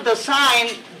one of the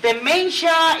signs,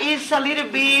 dementia is a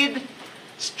little bit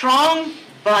strong,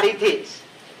 but it is,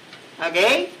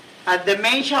 okay?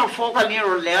 Dementia or focal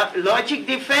neurologic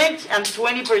defects, and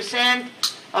 20%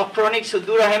 of chronic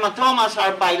subdural hematomas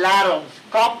are bilaterals,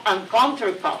 cup and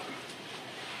countercup.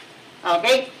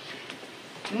 Okay?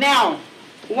 Now,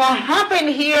 what happened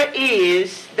here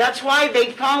is, that's why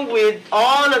they come with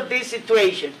all of this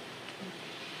situation.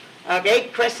 Okay?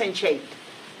 Crescent shape.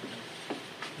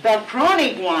 The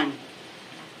chronic one,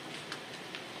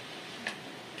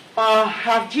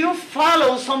 have you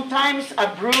followed sometimes a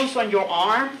bruise on your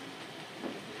arm?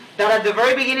 That at the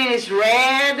very beginning is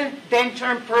red, then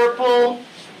turn purple,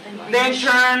 then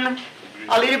turn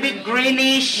a little bit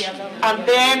greenish, and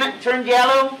then turn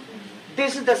yellow?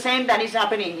 This is the same that is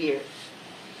happening here.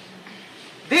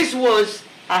 This was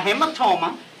a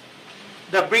hematoma.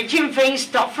 The bridging vein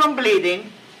stopped from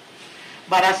bleeding,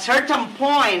 but at a certain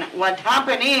point, what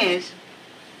happened is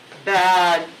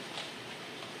that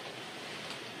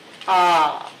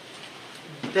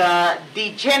the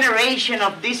degeneration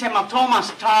of this hematoma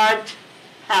start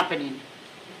happening,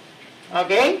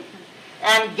 okay?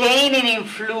 And gaining in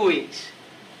fluids.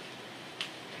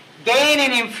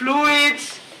 Gaining in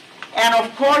fluids, and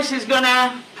of course it's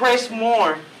gonna press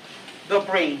more the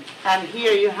brain. And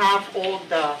here you have all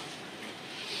the,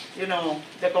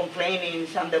 the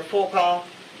complainings and the focal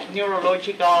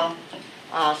neurological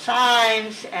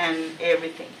signs and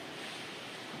everything.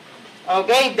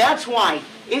 Okay, that's why.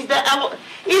 Is the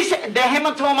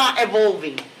hematoma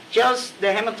evolving? Just the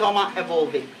hematoma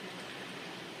evolving.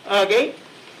 Okay?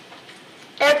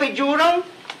 Epidural,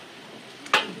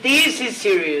 this is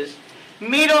serious.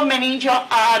 Middle meningeal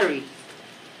artery.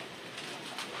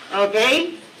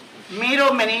 Okay? Middle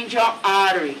meningeal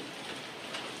artery.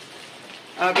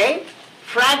 Okay?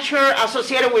 Fracture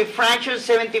associated with fracture,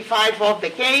 75 of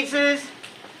the cases.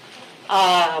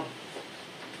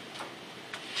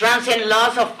 Transient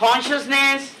loss of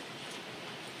consciousness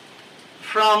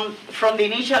from the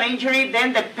initial injury,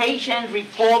 then the patient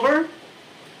recover.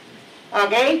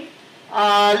 Okay?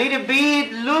 A little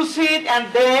bit lucid,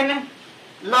 and then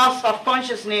loss of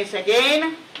consciousness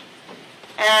again,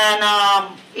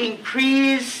 and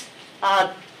increase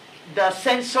the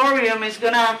sensorium is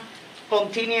gonna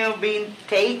continue being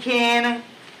taken.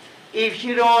 If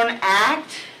you don't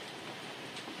act,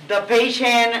 the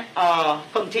patient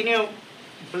continue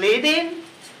bleeding,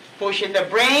 pushing the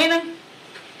brain,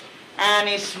 and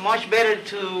it's much better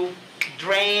to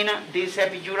drain this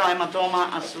epidural hematoma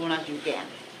as soon as you can.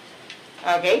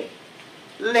 Okay?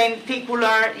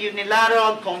 Lenticular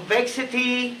unilateral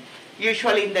convexity,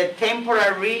 usually in the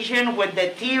temporal region where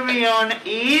the pterion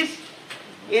is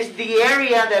the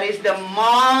area that is the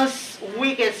most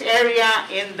weakest area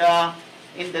in the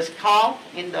skull,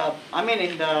 in the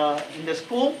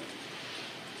skull.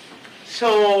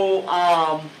 So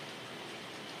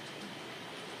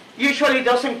usually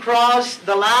doesn't cross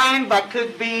the line, but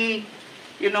could be,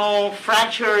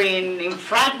 fracture in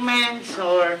fragments,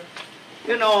 or,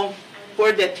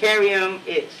 where the pterion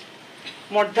is.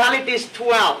 Mortality is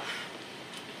 12,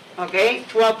 okay,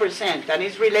 12%, and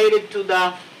it's related to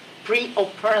the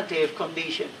preoperative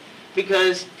condition.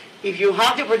 Because if you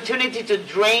have the opportunity to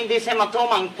drain this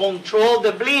hematoma and control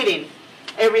the bleeding,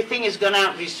 everything is going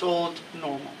to result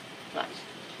normal, guys.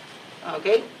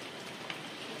 Okay?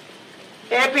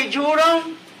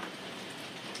 Epidural.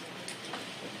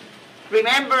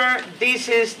 Remember, this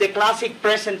is the classic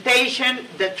presentation.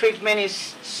 The treatment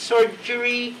is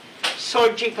surgery,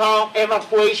 surgical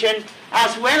evacuation,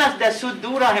 as well as the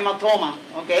subdural hematoma,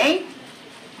 okay?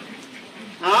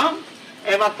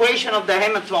 Evacuation of the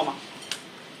hematoma.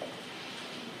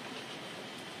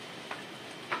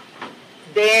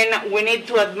 Then we need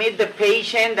to admit the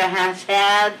patient that has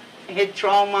had head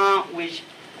trauma, which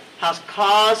has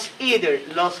caused either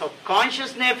loss of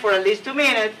consciousness for at least 2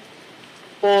 minutes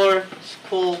or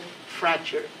skull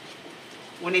fracture.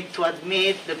 We need to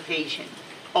admit the patient,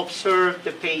 observe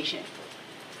the patient.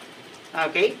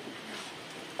 Okay?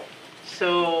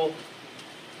 So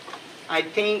I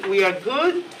think we are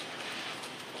good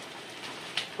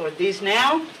for this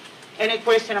now. Any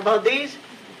question about this?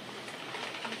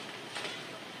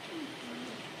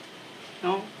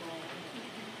 No?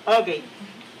 Okay.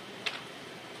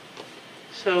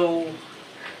 So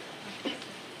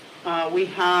we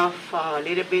have a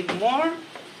little bit more.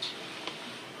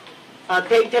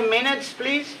 Take 10 minutes,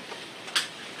 please.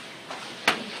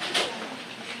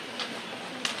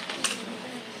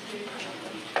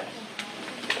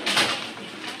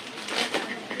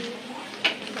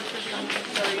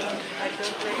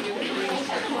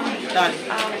 Done.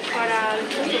 Para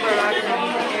probar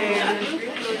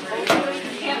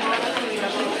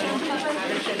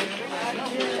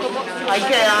Hay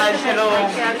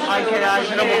que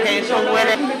dárselo porque eso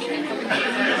huele.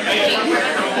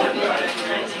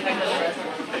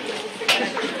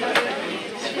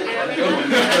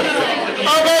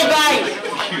 Okay, guys,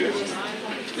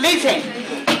 listen.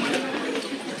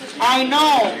 I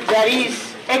know that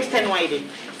is extenuating.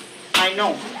 I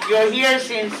know. You're here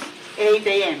since 8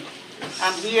 a.m.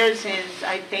 I'm here since,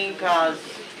 I think,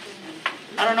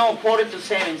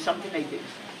 6:45, something like this.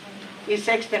 It's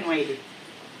extenuating.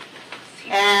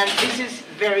 And this is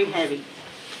very heavy.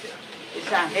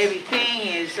 It's a heavy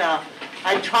thing.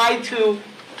 I try to,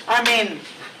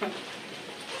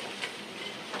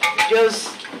 just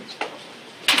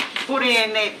put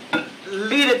in a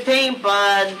little thing,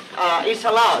 but it's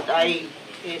a lot.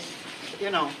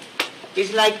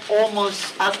 It's like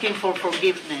almost asking for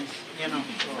forgiveness,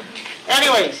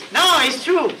 Anyways, no, it's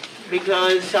true,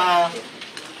 because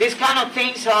these kind of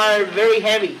things are very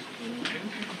heavy.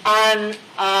 And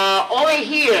over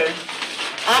here,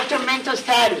 after mental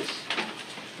status,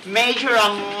 major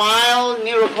and mild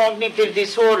neurocognitive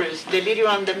disorders, delirium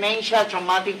and dementia,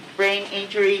 traumatic brain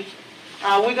injury.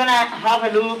 We're going to have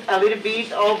a look a little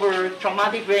bit over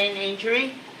traumatic brain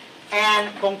injury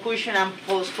and concussion and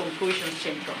post-concussion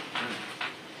syndrome.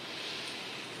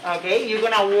 Okay, you're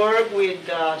going to work with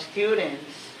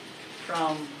students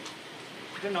from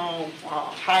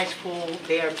high school.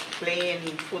 They are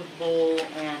playing football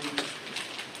and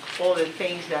all the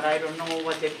things that I don't know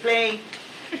what they play.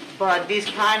 But these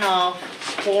kind of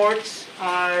sports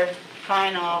are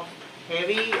kind of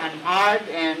heavy and hard,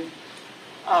 and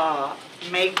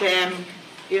make them,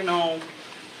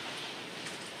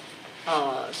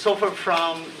 suffer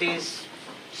from these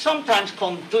sometimes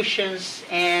contusions,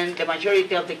 and the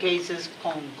majority of the cases,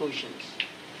 concussions.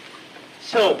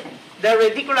 So the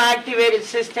reticular activated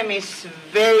system is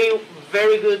very,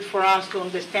 very good for us to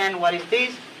understand what is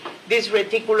this. This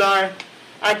reticular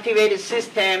activated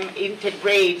system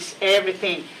integrates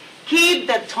everything. Keep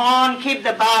the tone, keep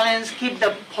the balance, keep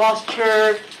the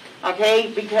posture,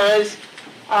 okay, because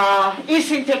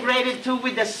it's integrated too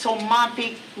with the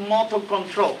somatic motor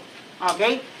control,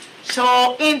 okay?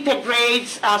 So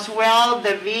integrates as well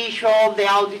the visual, the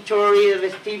auditory, the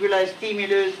vestibular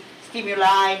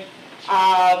stimuli,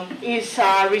 is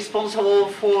responsible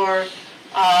for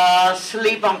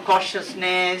sleep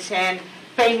unconsciousness and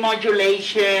pain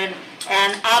modulation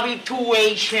and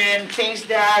habituation, things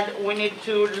that we need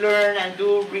to learn and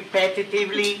do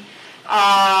repetitively.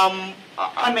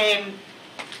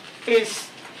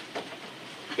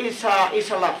 It's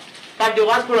a lot.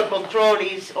 Cardiovascular control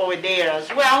is over there as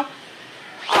well.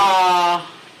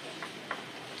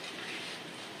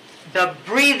 The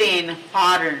breathing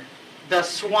pattern, the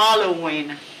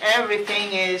swallowing,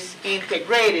 everything is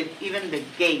integrated, even the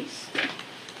gaze,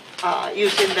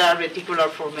 using the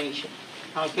reticular formation.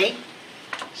 Okay?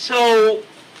 So,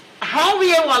 how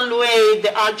we evaluate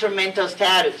the altered mental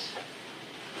status?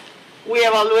 We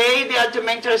evaluate the altered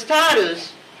mental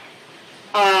status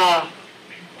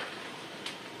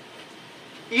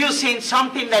using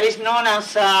something that is known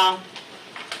as,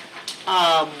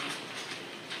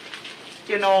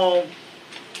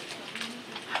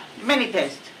 many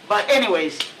tests. But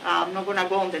anyways, I'm not going to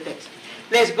go on the test.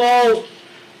 Let's go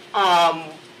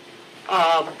on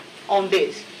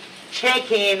this.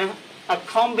 Checking a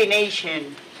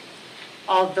combination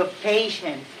of the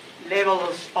patient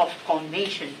levels of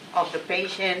cognition, of the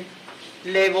patient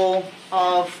level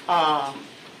of,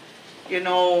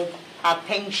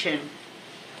 attention,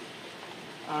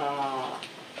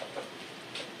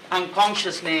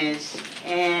 unconsciousness,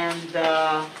 and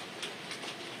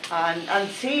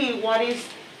see what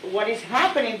is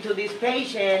happening to this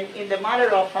patient in the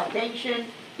matter of attention.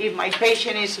 If my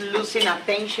patient is losing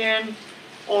attention,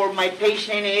 or my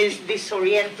patient is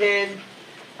disoriented,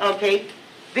 okay,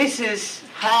 this is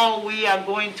how we are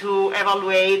going to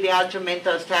evaluate the altered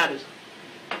mental status.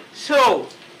 So,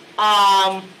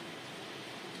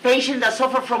 patients that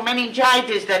suffer from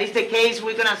meningitis, that is the case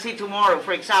we're going to see tomorrow,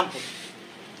 for example,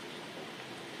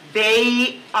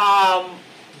 they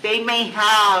may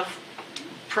have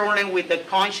problem with the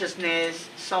consciousness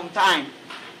sometime,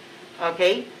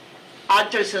 okay?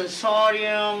 Altered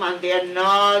sensorium, and they are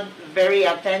not very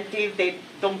attentive, they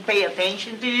don't pay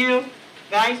attention to you,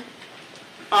 guys,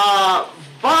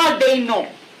 but they know.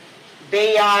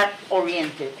 They are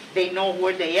oriented. They know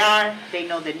where they are. They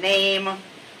know the name,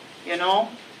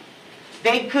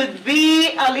 They could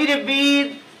be a little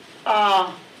bit,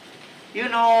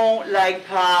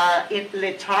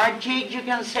 lethargic, you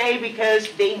can say, because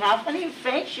they have an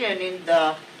infection in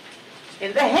the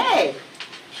head,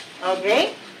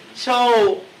 okay?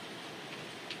 So,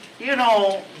 they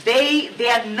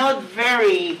are not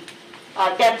very,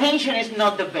 the attention is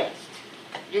not the best,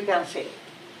 you can say.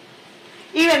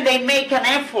 Even they make an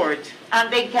effort,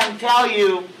 and they can tell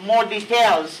you more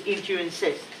details if you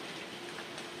insist.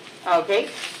 Okay?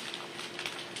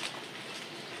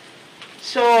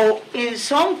 So, in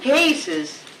some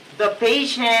cases, the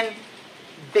patient,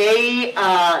 they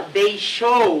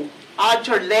show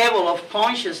altered level of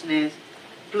consciousness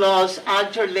plus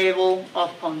altered level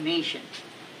of cognition.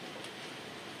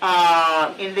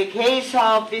 In the case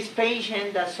of this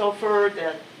patient that suffered,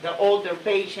 the older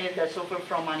patient that suffered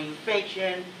from an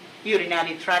infection,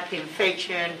 urinary tract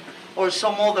infection, or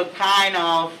some other kind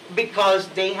of, because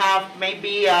they have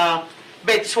maybe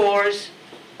bed sores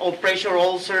or pressure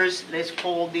ulcers, let's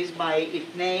call this by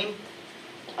its name,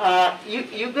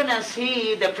 you're going to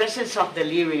see the presence of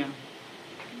delirium.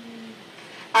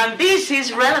 And this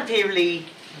is relatively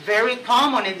very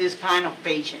common in this kind of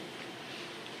patient.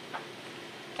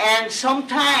 And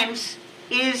sometimes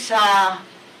is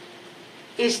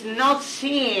not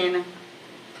seen,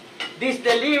 this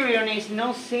delirium is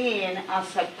not seen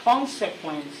as a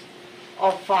consequence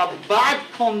of a bad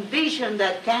condition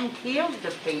that can kill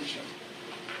the patient.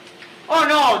 Oh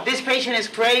no, this patient is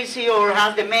crazy or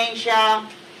has dementia,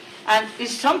 and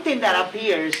it's something that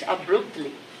appears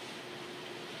abruptly.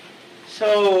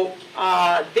 So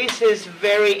this is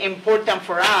very important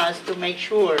for us to make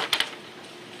sure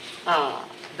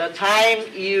the time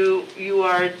you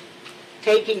are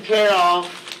taking care of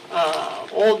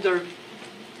older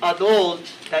adult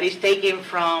that is taken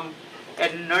from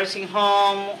a nursing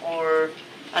home or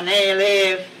an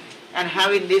ALF and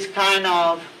having this kind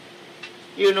of,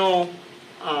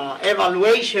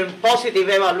 evaluation, positive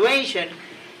evaluation,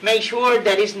 make sure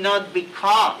that it's not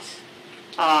because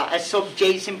a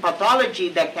subjacent pathology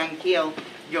that can kill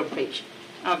your patient.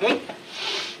 Okay?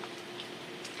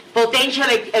 Potential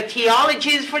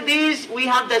etiologies for this, we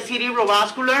have the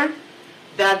cerebrovascular,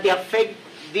 that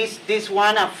this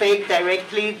one affect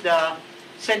directly the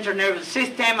central nervous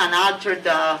system and alter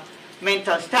the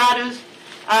mental status.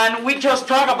 And we just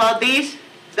talked about this,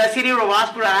 the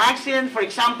cerebrovascular accident, for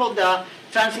example, the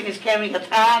transient ischemic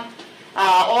attack,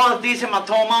 all of these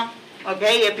hematoma,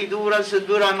 okay, epidural,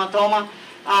 subdural hematoma,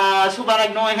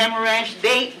 subarachnoid hemorrhage,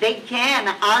 they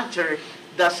can alter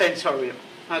the sensorium,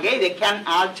 okay, they can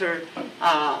alter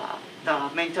the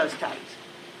mental status.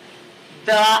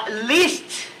 The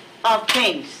list of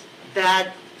things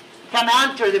that can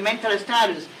alter the mental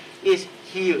status is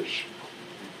huge,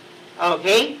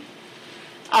 okay.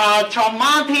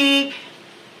 Traumatic,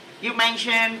 you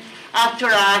mentioned, after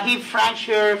a hip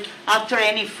fracture, after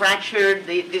any fracture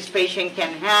this patient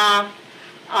can have,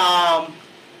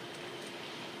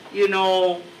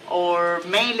 or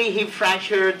mainly hip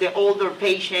fracture, the older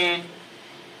patient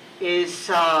is,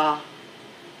 no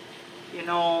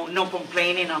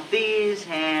complaining of this,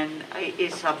 and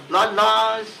it's a blood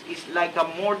loss, it's like a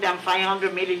more than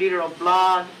 500 milliliter of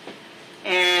blood,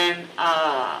 and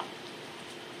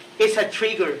it's a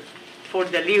trigger for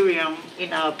delirium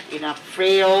in a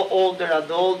frail older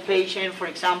adult patient, for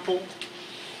example.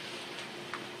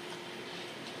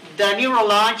 The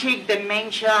neurologic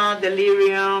dementia,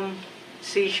 delirium,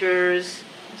 seizures,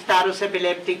 status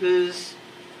epilepticus,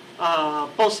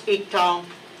 post-ictal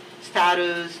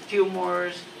status,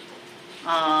 tumors,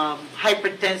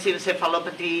 hypertensive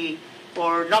encephalopathy,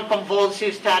 or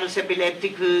non-convulsive status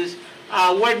epilepticus,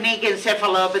 Wernicke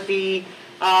encephalopathy,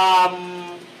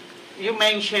 you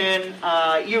mentioned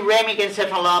uremic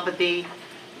encephalopathy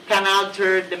can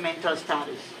alter the mental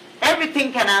status.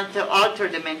 Everything can alter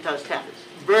the mental status.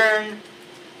 Burn,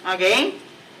 okay?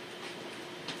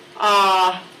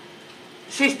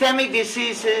 Systemic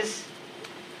diseases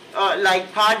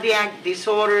like cardiac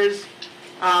disorders,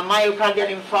 myocardial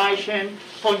infarction,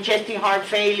 congestive heart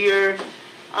failure,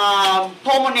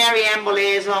 pulmonary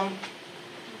embolism,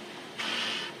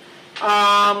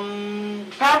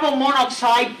 carbon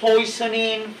monoxide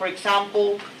poisoning, for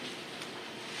example,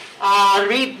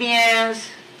 arrhythmias,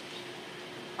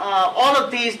 all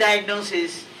of these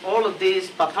diagnoses, all of these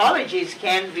pathologies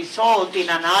can result in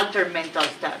an altered mental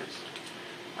status.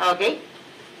 Okay?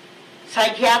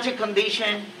 Psychiatric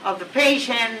condition of the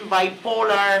patient,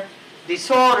 bipolar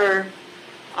disorder,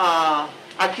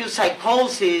 acute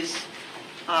psychosis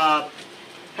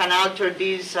can alter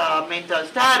this mental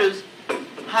status.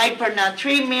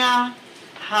 Hypernatremia,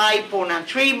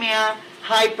 hyponatremia,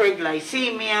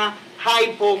 hyperglycemia,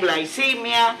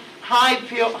 hypoglycemia,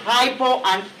 hypo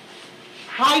and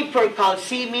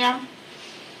hypercalcemia,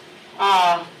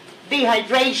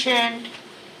 dehydration,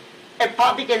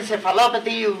 hepatic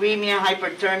encephalopathy, uremia,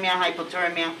 hyperthermia,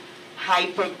 hypothermia,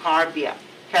 hypercarbia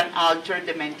can alter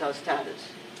the mental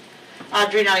status.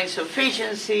 Adrenal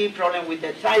insufficiency, problem with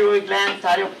the thyroid gland,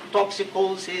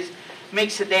 thyrotoxicosis,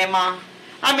 myxedema.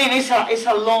 I mean, it's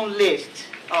a long list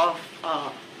of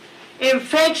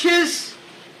infectious,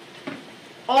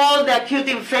 all the acute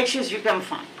infections you can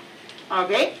find.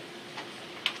 Okay?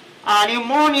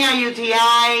 Pneumonia,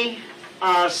 UTI,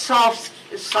 soft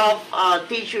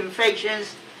tissue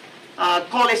infections,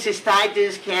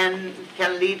 cholecystitis can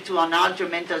lead to an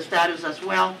altered mental status as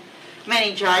well.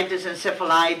 Meningitis,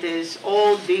 encephalitis,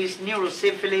 all these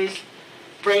neurosyphilis,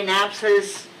 brain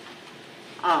abscess,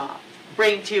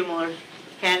 brain tumor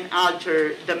can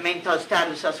alter the mental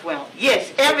status as well.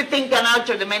 Yes, everything can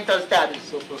alter the mental status.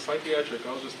 So for psychiatric,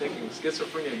 I was just thinking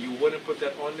schizophrenia, you wouldn't put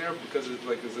that on there because it's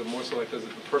like, is it more so like, is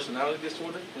it a personality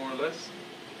disorder, more or less?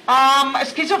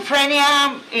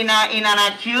 Schizophrenia in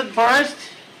an acute burst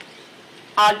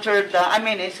altered,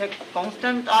 it's a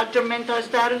constant altered mental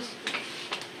status.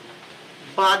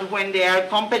 But when they are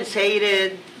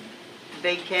compensated,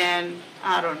 they can,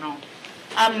 I don't know.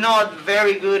 I'm not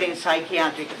very good in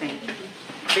psychiatric things,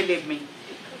 believe me.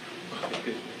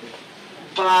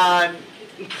 But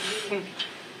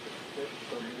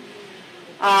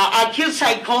acute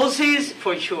psychosis,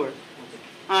 for sure.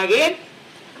 Again,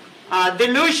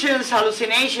 delusions,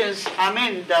 hallucinations,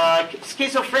 the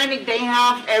schizophrenic, they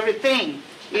have everything.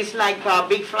 It's like a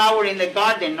big flower in the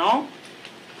garden, no?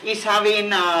 It's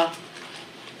having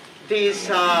these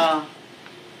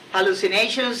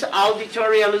hallucinations,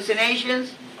 auditory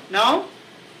hallucinations, no?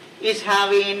 It's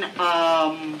having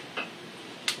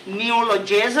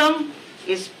neologism,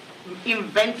 is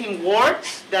inventing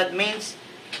words that means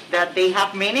that they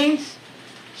have meanings.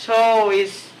 So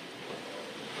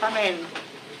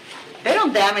they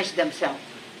don't damage themselves.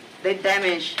 They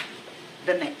damage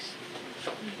the next.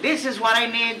 This is what I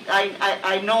need.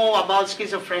 I know about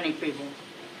schizophrenic people.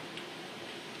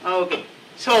 Okay,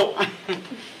 so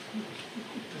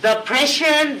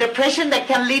depression that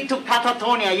can lead to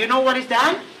catatonia. You know what is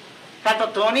that?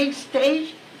 Catatonic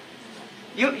stage.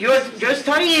 You're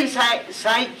studying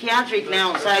psychiatric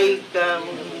now,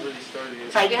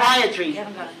 psychiatry.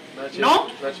 Not yet. No?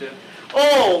 Not yet.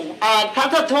 Oh,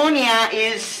 catatonia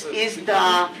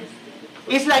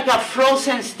is like a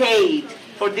frozen state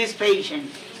for this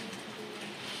patient.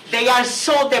 They are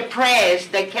so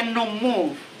depressed they cannot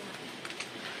move.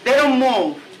 They don't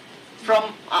move.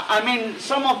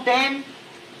 Some of them,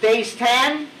 they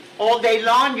stand all day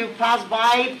long. You pass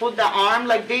by, put the arm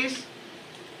like this,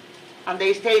 and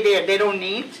they stay there. They don't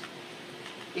eat.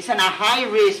 It's in a high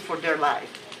risk for their life.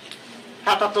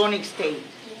 Catatonic state.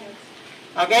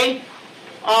 Okay?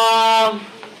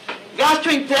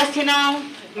 Gastrointestinal,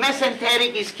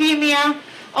 mesenteric ischemia,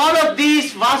 all of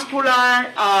these vascular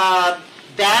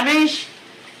damage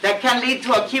that can lead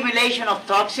to accumulation of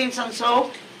toxins and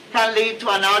so can lead to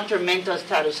an altered mental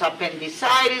status.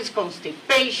 Appendicitis,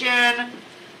 constipation,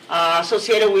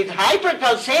 associated with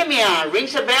hypercalcemia.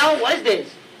 Rings a bell? What is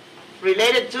this?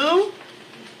 Related to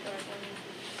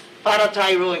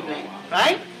parathyroid gland,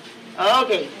 right?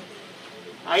 Okay.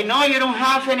 I know you don't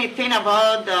have anything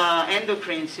about the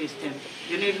endocrine system.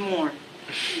 You need more.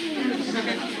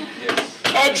 Yes.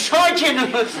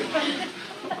 Exogenous.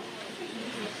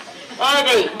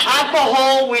 Okay,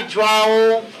 alcohol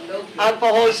withdrawal,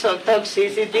 alcohol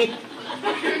toxicity,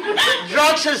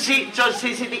 drug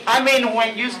toxicity.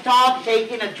 When you stop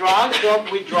taking a drug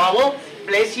withdrawal,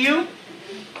 bless you.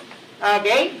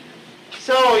 Okay,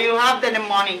 so you have the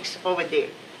mnemonics over there.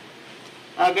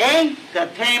 Okay, the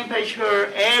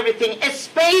temperature, everything. A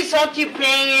space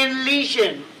occupying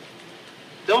lesion.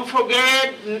 Don't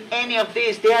forget any of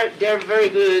these. They're very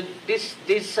good. This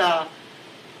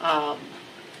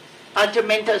altered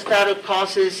mental status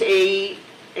causes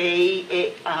AEIOU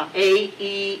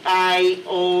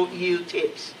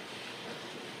tips.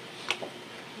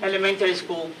 Elementary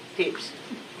school tips.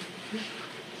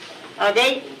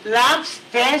 Okay, labs,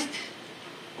 test,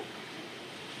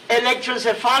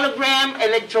 electroencephalogram,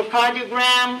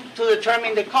 electrocardiogram to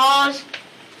determine the cause,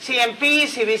 CMP,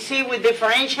 CBC with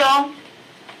differential,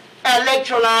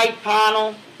 electrolyte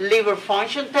panel, liver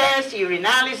function test,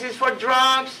 urinalysis for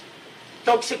drugs,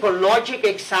 toxicologic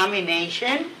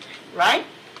examination, right?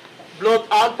 Blood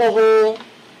alcohol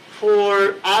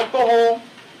for alcohol,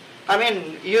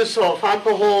 use of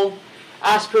alcohol,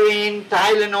 aspirin,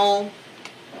 Tylenol,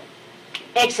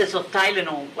 excess of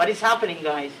Tylenol. What is happening,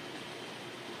 guys?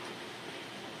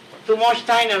 Too much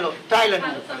Tylenol.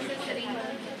 Hepatotoxicity.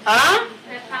 Huh?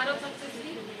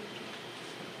 Hepatotoxicity.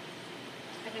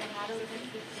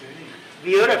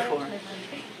 Beautiful.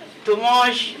 Too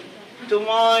much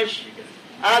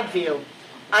Advil,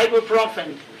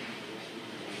 ibuprofen.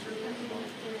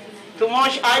 Too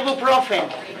much ibuprofen.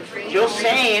 Just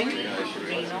saying,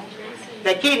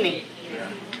 the kidney.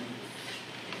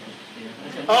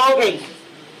 Okay.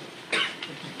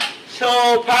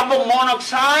 So carbon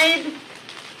monoxide,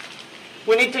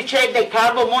 we need to check the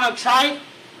carbon monoxide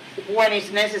when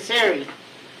it's necessary.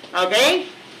 Okay?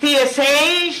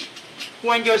 TSH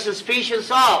when you're suspicious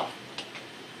of.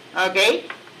 Okay?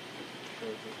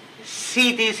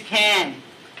 CT scan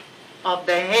of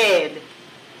the head.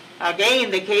 Okay? In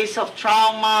the case of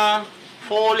trauma,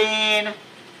 falling,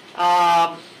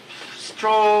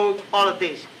 stroke, all of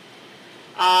this.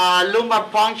 Lumbar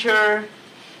puncture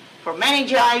for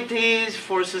meningitis,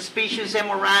 for suspicious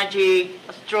hemorrhagic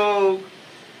stroke.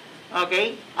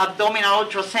 Okay? Abdominal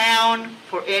ultrasound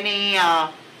for any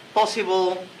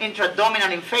possible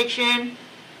intra-abdominal infection,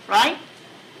 right?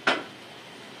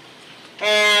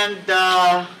 And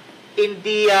in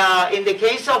the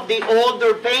case of the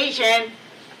older patient,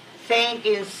 think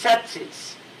in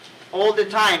sepsis all the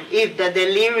time if the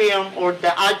delirium or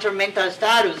the altered mental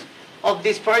status of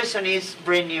this person is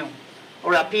brand new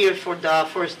or appeared for the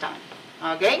first time.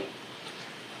 Okay?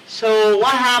 So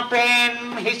what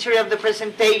happened, history of the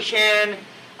presentation,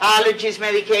 allergies,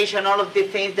 medication, all of the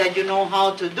things that you know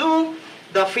how to do,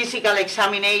 the physical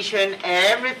examination,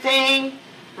 everything,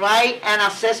 right? And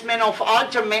assessment of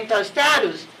altered mental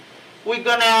status. We're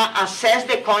going to assess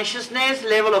the consciousness,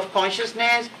 level of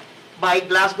consciousness by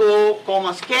Glasgow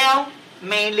Coma Scale,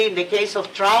 mainly in the case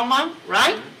of trauma,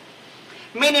 right?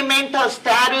 Mini mental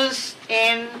status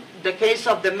in the case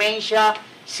of dementia,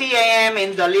 CAM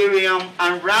in delirium,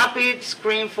 and rapid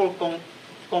screen for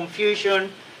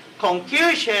confusion,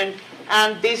 concussion,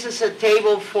 and this is a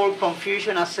table for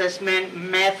confusion assessment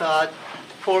method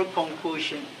for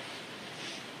concussion.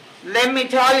 Let me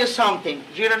tell you something.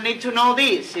 You don't need to know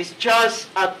this. It's just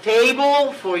a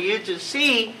table for you to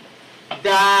see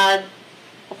that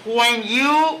when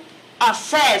you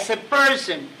assess a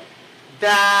person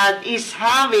that is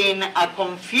having a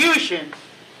confusion,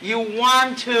 you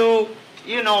want to,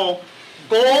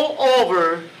 go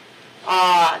over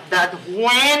that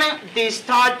when they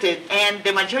started, and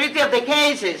the majority of the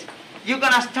cases, you're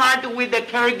going to start with the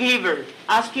caregiver,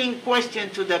 asking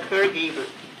questions to the caregiver.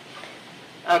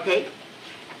 Okay?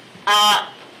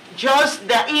 Just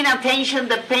the inattention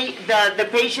the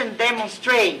patient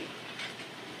demonstrates,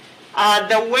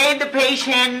 the way the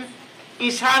patient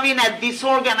is having a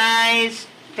disorganized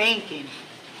thinking,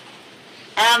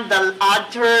 and the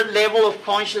altered level of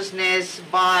consciousness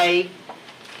by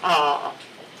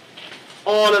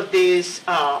all of these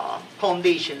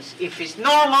conditions. If it's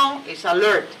normal, it's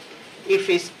alert. If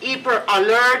it's hyper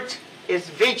alert, it's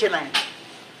vigilant.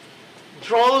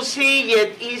 Drowsy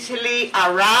yet easily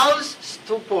aroused,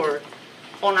 stupor.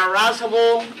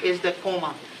 Unarousable is the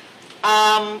coma.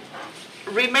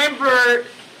 Remember,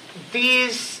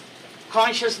 this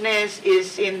consciousness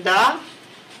is in the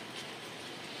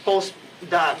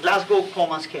Glasgow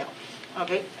Coma Scale.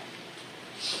 Okay?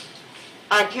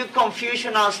 Acute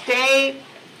confusional state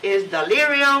is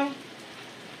delirium.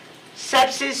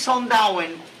 Sepsis,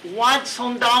 sundowning. What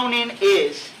sundowning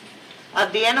is?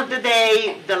 At the end of the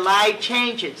day, the life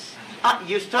changes.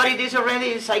 You studied this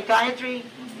already in psychiatry?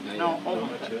 No. Oh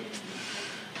my God.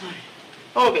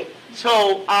 Okay.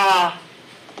 So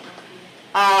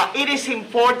it is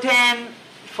important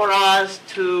for us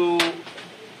to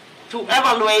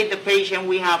evaluate the patient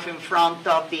we have in front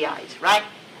of the eyes, right?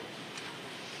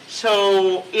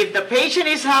 So if the patient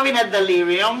is having a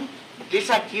delirium, this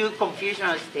acute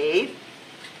confusional state,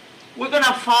 we're going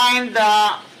to find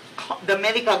the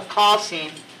medical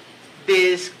causing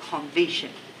this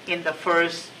condition in the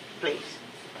first place.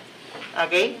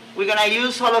 Okay? We're going to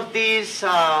use all of these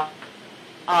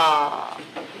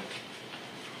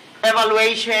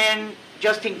evaluation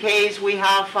just in case we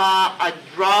have a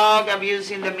drug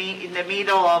abuse in the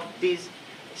middle of this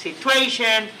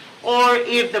situation, or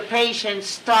if the patient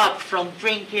stopped from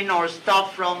drinking or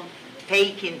stopped from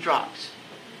taking drugs,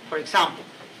 for example.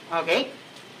 Okay?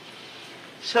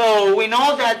 So we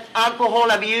know that alcohol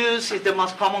abuse is the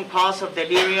most common cause of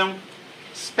delirium,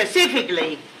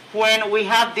 specifically when we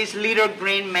have these little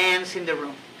green men in the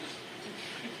room,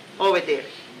 over there.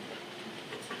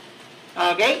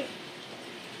 Okay?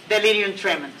 Delirium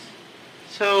tremens.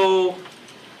 So,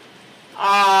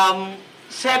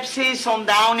 sepsis,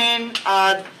 sundowning,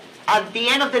 at the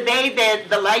end of the day,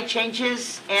 the light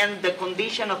changes and the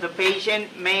condition of the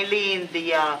patient, mainly in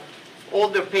the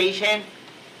older patient,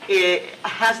 it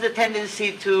has the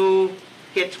tendency to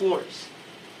get worse.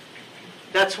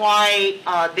 That's why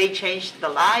they change the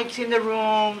lights in the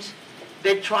rooms.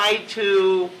 They try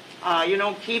to,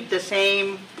 keep the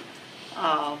same,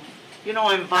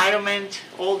 environment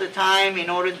all the time in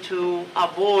order to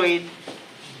avoid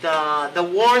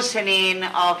the worsening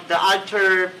of the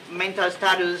altered mental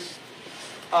status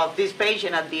of this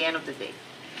patient at the end of the day.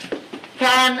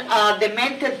 Can a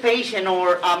demented patient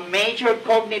or a major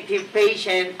cognitive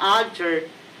patient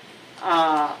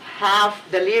have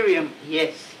delirium?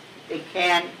 Yes, they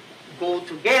can go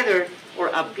together or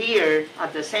appear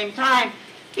at the same time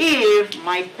if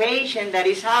my patient that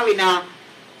is having a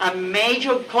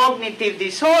major cognitive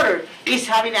disorder is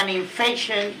having an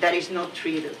infection that is not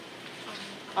treated.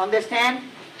 Understand?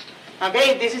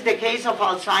 Okay, this is the case of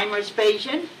Alzheimer's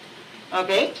patient.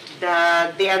 Okay,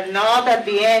 they are not at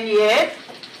the end yet,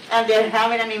 and they're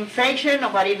having an infection,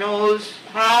 nobody knows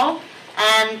how,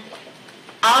 and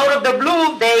out of the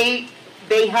blue, they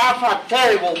have a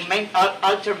terrible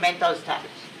altered mental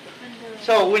status.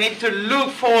 So we need to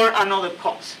look for another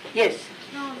cause. Yes?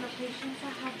 No, the patients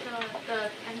that have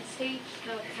the end-stage,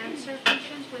 the cancer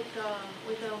patients with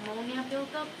the ammonia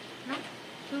buildup, no?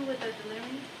 Too, with the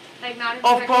delirium? Like not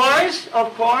Of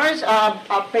course,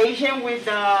 a patient with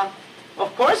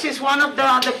of course, it's one of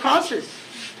the causes.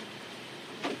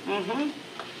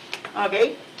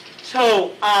 Okay,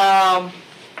 so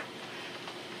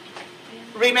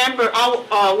remember,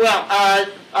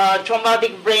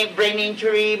 traumatic brain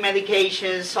injury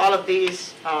medications, all of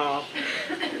these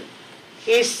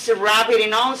is rapid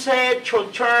in onset,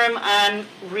 short term, and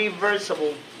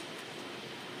reversible.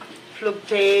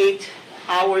 Fluctuate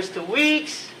hours to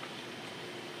weeks,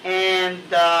 and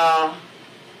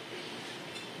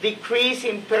decrease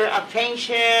in impaired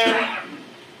attention,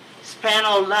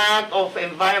 spinal lack of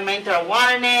environmental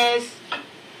awareness,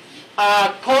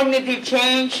 cognitive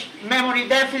change, memory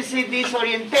deficit,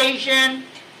 disorientation,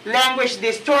 language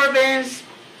disturbance,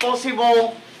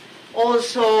 possible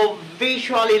also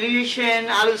visual illusion,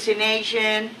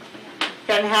 hallucination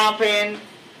can happen.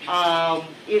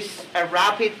 It's a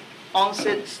rapid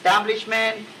onset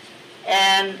establishment,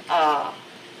 and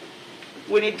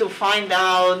we need to find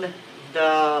out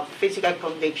the physical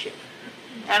condition.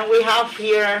 And we have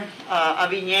here a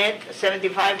vignette, a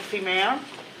 75 female,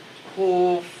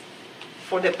 who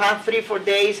for the past 3-4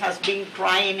 days has been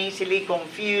crying easily,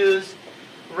 confused,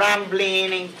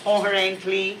 rambling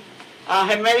incoherently.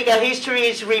 Her medical history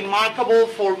is remarkable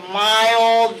for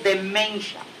mild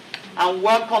dementia and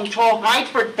well-controlled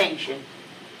hypertension.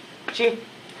 She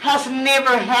has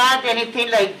never had anything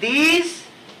like this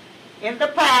in the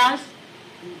past,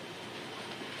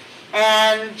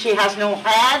 and she has not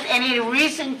had any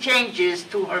recent changes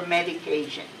to her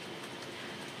medication.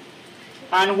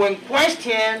 And when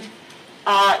questioned,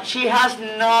 she has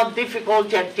no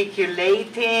difficulty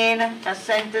articulating a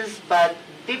sentence, but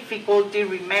difficulty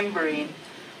remembering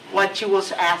what she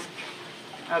was asked.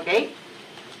 Okay?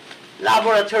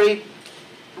 Laboratory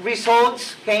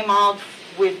results came out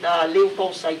with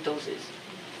leukocytosis.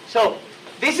 So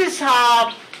this is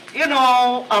a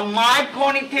mild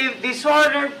cognitive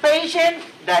disorder patient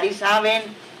that is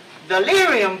having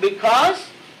delirium because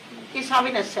he's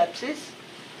having a sepsis.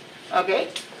 Okay?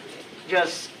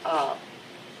 Just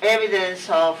evidence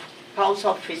of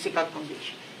causal physical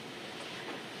condition.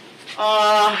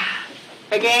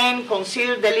 Again,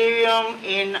 consider delirium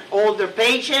in older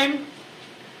patient,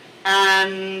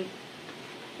 and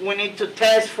we need to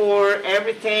test for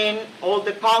everything, all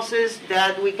the causes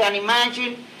that we can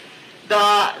imagine.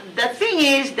 The thing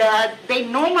is that they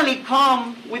normally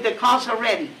come with the cause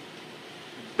already,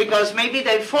 because maybe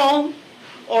they fall,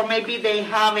 or maybe they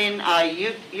having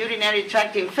a urinary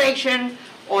tract infection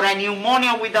or a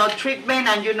pneumonia without treatment,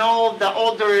 and the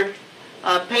older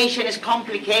patient is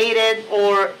complicated,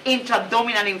 or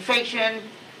intra-abdominal infection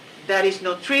that is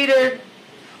not treated,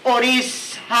 or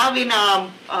is having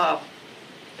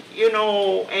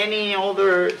any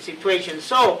other situation.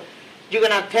 So you're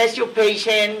going to test your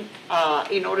patient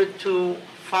in order to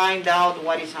find out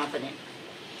what is happening.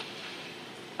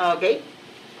 Okay?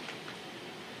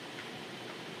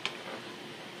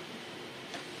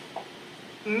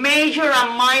 Major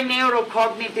and mild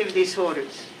neurocognitive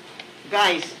disorders.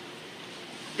 Guys,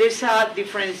 there's a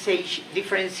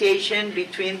differentiation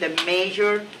between the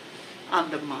major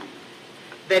and the mild.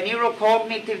 The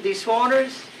neurocognitive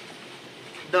disorders,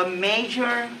 the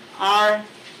major are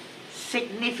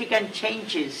significant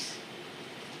changes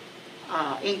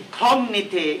in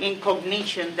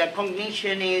cognition. The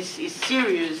cognition is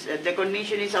serious. The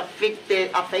cognition is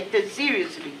affected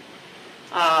seriously.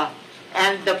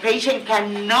 And the patient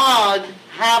cannot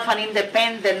have an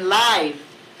independent life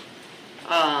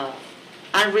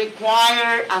and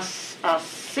require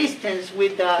assistance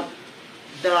with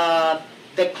the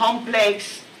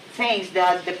complex things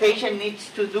that the patient needs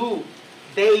to do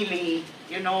daily,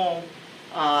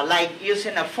 like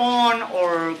using a phone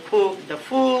or cook the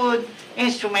food,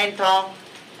 instrumental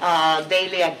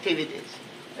daily activities,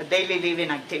 daily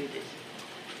living activities.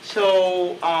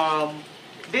 So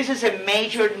this is a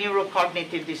major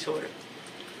neurocognitive disorder.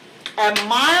 A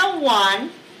mild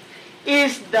one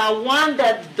is the one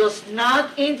that does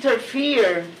not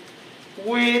interfere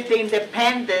with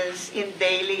independence in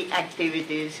daily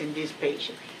activities in this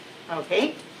patient.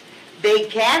 Okay? They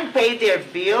can pay their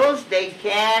bills, they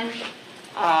can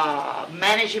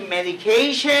manage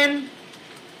medication,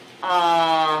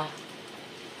 but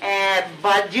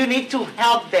you need to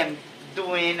help them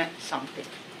doing something.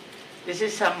 This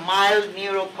is a mild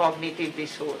neurocognitive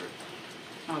disorder.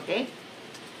 Okay?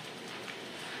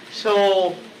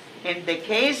 So, in the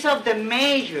case of the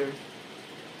major,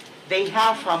 they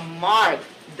have a marked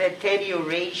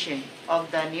deterioration of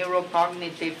the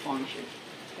neurocognitive function.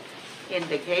 In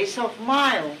the case of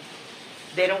mild,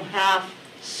 they don't have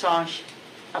such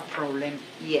a problem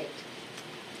yet.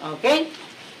 Okay?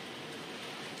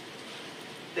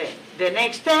 The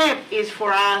next step is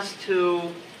for us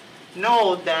to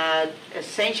know that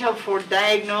essential for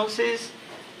diagnosis,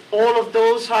 all of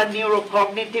those are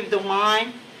neurocognitive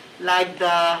domain, like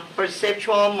the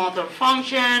perceptual motor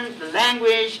function, the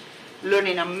language,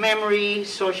 learning and memory,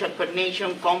 social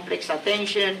coordination, complex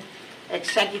attention,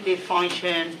 executive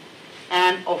function,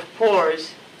 and of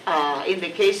course, in the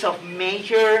case of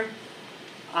major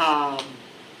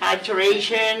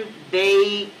alteration,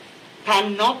 they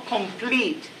cannot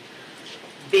complete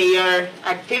their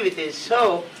activities.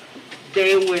 So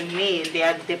they will need, they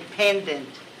are dependent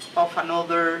of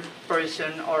another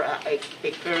person or a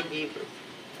caregiver,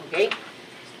 okay?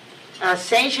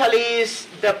 Essentially, is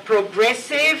the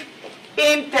progressive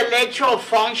intellectual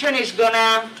function is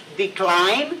gonna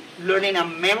decline, learning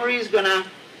and memory is gonna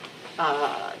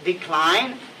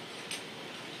decline.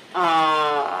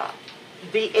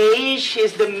 The age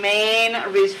is the main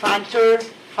risk factor,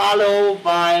 followed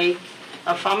by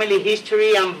a family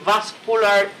history and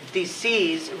vascular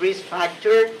disease risk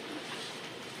factor,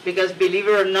 because believe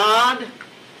it or not,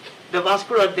 the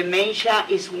vascular dementia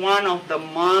is one of the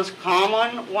most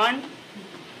common one.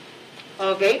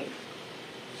 Okay?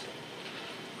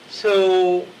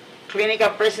 So, clinical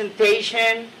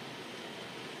presentation,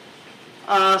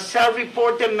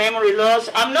 self-reported memory loss.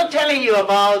 I'm not telling you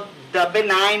about the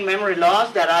benign memory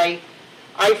loss that I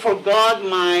forgot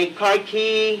my car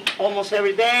key almost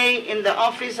every day in the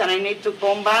office and I need to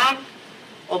come back.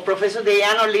 Or Professor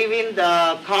Deiano leaving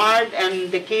the card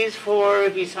and the keys for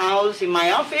his house in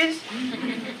my office.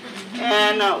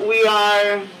 And we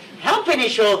are helping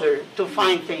each other to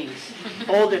find things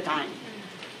all the time.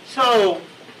 So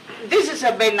this is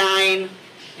a benign,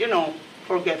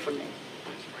 forgetfulness.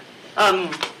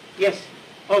 Yes,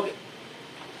 okay.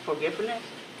 Forgetfulness?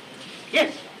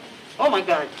 Yes. Oh my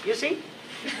God, you see?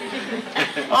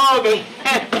 Okay.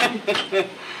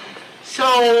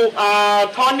 So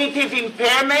cognitive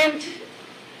impairment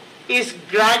is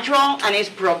gradual and is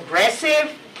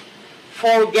progressive.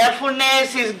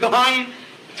 Forgetfulness is going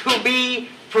to be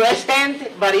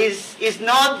present, but it's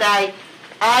not that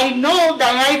I know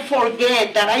that I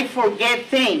forget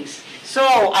things.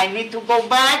 So I need to go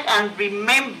back and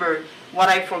remember what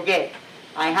I forget.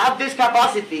 I have this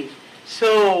capacity,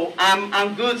 so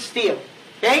I'm good still.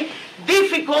 Okay?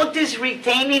 Difficulties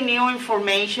retaining new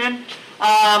information.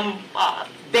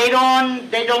 They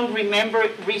don't remember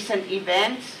recent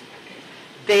events.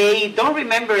 They don't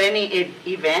remember any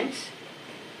events.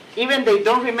 Even they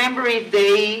don't remember if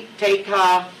they take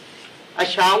a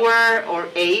shower or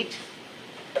ate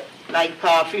like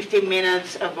 15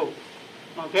 minutes ago.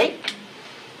 Okay?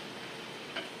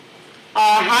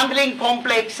 Handling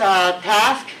complex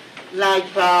tasks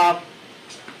like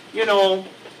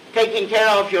taking care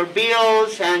of your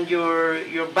bills and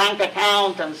your bank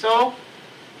account and so.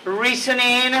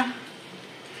 Reasoning,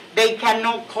 they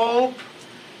cannot cope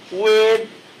with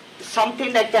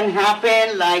something that can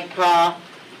happen like,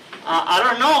 I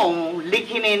don't know,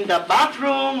 leaking in the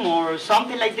bathroom or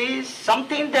something like this.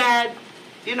 Something that,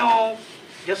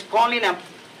 just calling a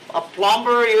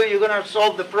plumber, you're going to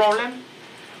solve the problem,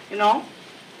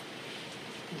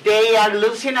 They are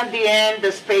losing at the end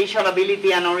the spatial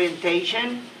ability and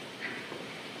orientation.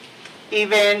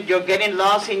 Even you're getting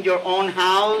lost in your own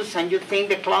house and you think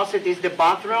the closet is the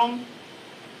bathroom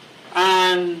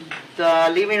and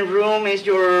the living room is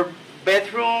your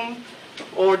bedroom,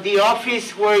 or the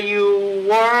office where you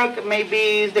work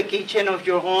maybe is the kitchen of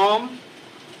your home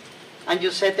and you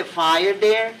set the fire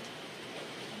there.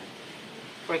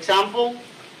 For example,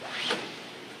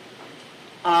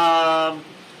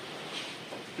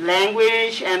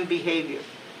 language and behavior.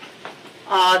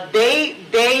 They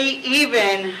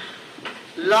even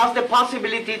lost the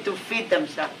possibility to feed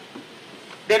themselves.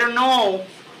 They don't know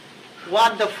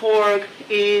what the fork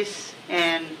is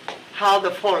and how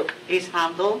the fork is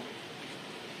handled,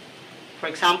 for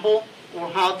example, or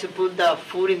how to put the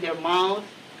food in their mouth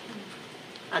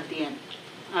at the end.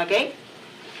 Okay?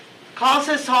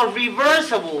 Causes are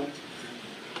reversible.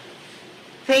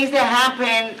 Things that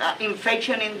happen,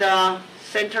 infection in the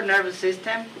central nervous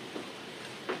system.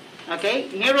 Okay?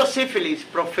 Neurosyphilis.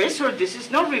 Professor, this is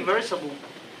not reversible.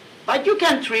 But you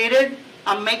can treat it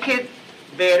and make it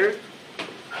better.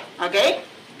 Okay?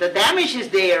 The damage is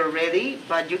there already,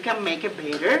 but you can make it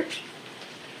better.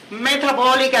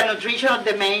 Metabolic and nutritional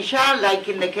dementia, like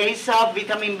in the case of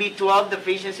vitamin B12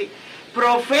 deficiency.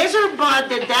 Professor, but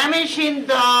the damage in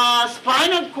the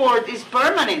spinal cord is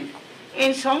permanent.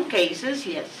 In some cases,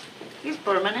 yes, it's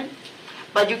permanent,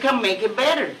 but you can make it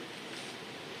better.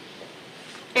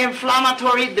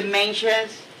 Inflammatory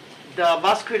dementias, the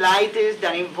vasculitis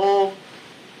that involve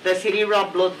the cerebral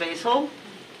blood vessel.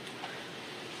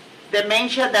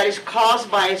 Dementia that is caused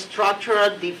by a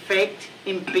structural defect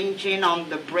impinging on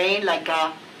the brain, like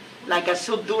a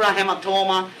subdural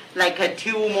hematoma, like a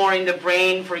tumor in the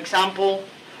brain, for example,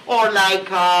 or like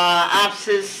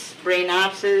abscess, brain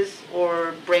abscess,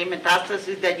 or brain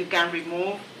metastasis that you can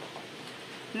remove.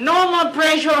 Normal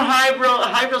pressure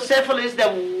hydrocephalus,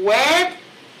 the wet,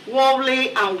 wobbly,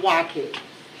 and wacky.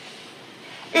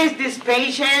 Is this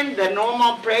patient the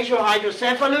normal pressure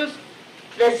hydrocephalus?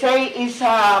 Let's say it's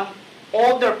an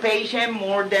older patient,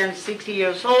 more than 60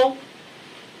 years old,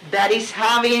 that is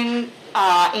having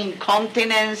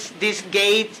incontinence, this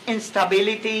gait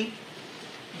instability.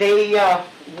 They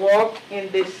walk in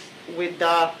this with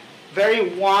a very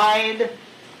wide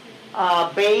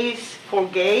base for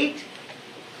gait,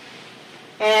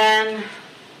 and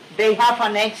they have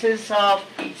an excess of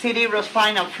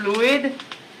cerebrospinal fluid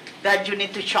that you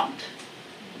need to shunt.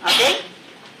 Okay?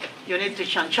 You need to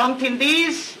shunt. Shunting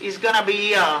this is going to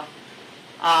be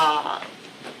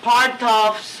part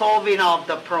of solving of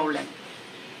the problem.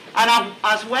 And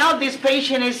as well, this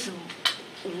patient is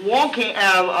walking,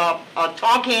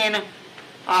 talking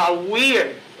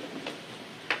weird.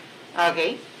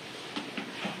 Okay?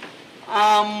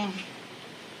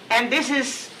 And this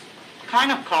is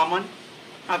kind of common.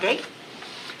 Okay?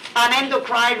 An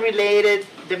endocrine-related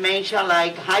dementia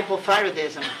like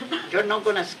hypothyroidism. You're not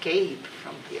going to escape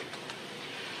from here.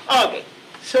 Okay,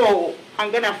 so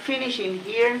I'm going to finish in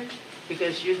here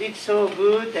because you did so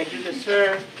good that you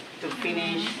deserve to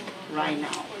finish right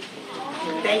now.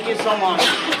 Thank you so much.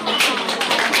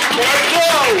 There you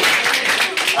go.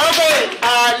 Okay,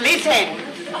 listen.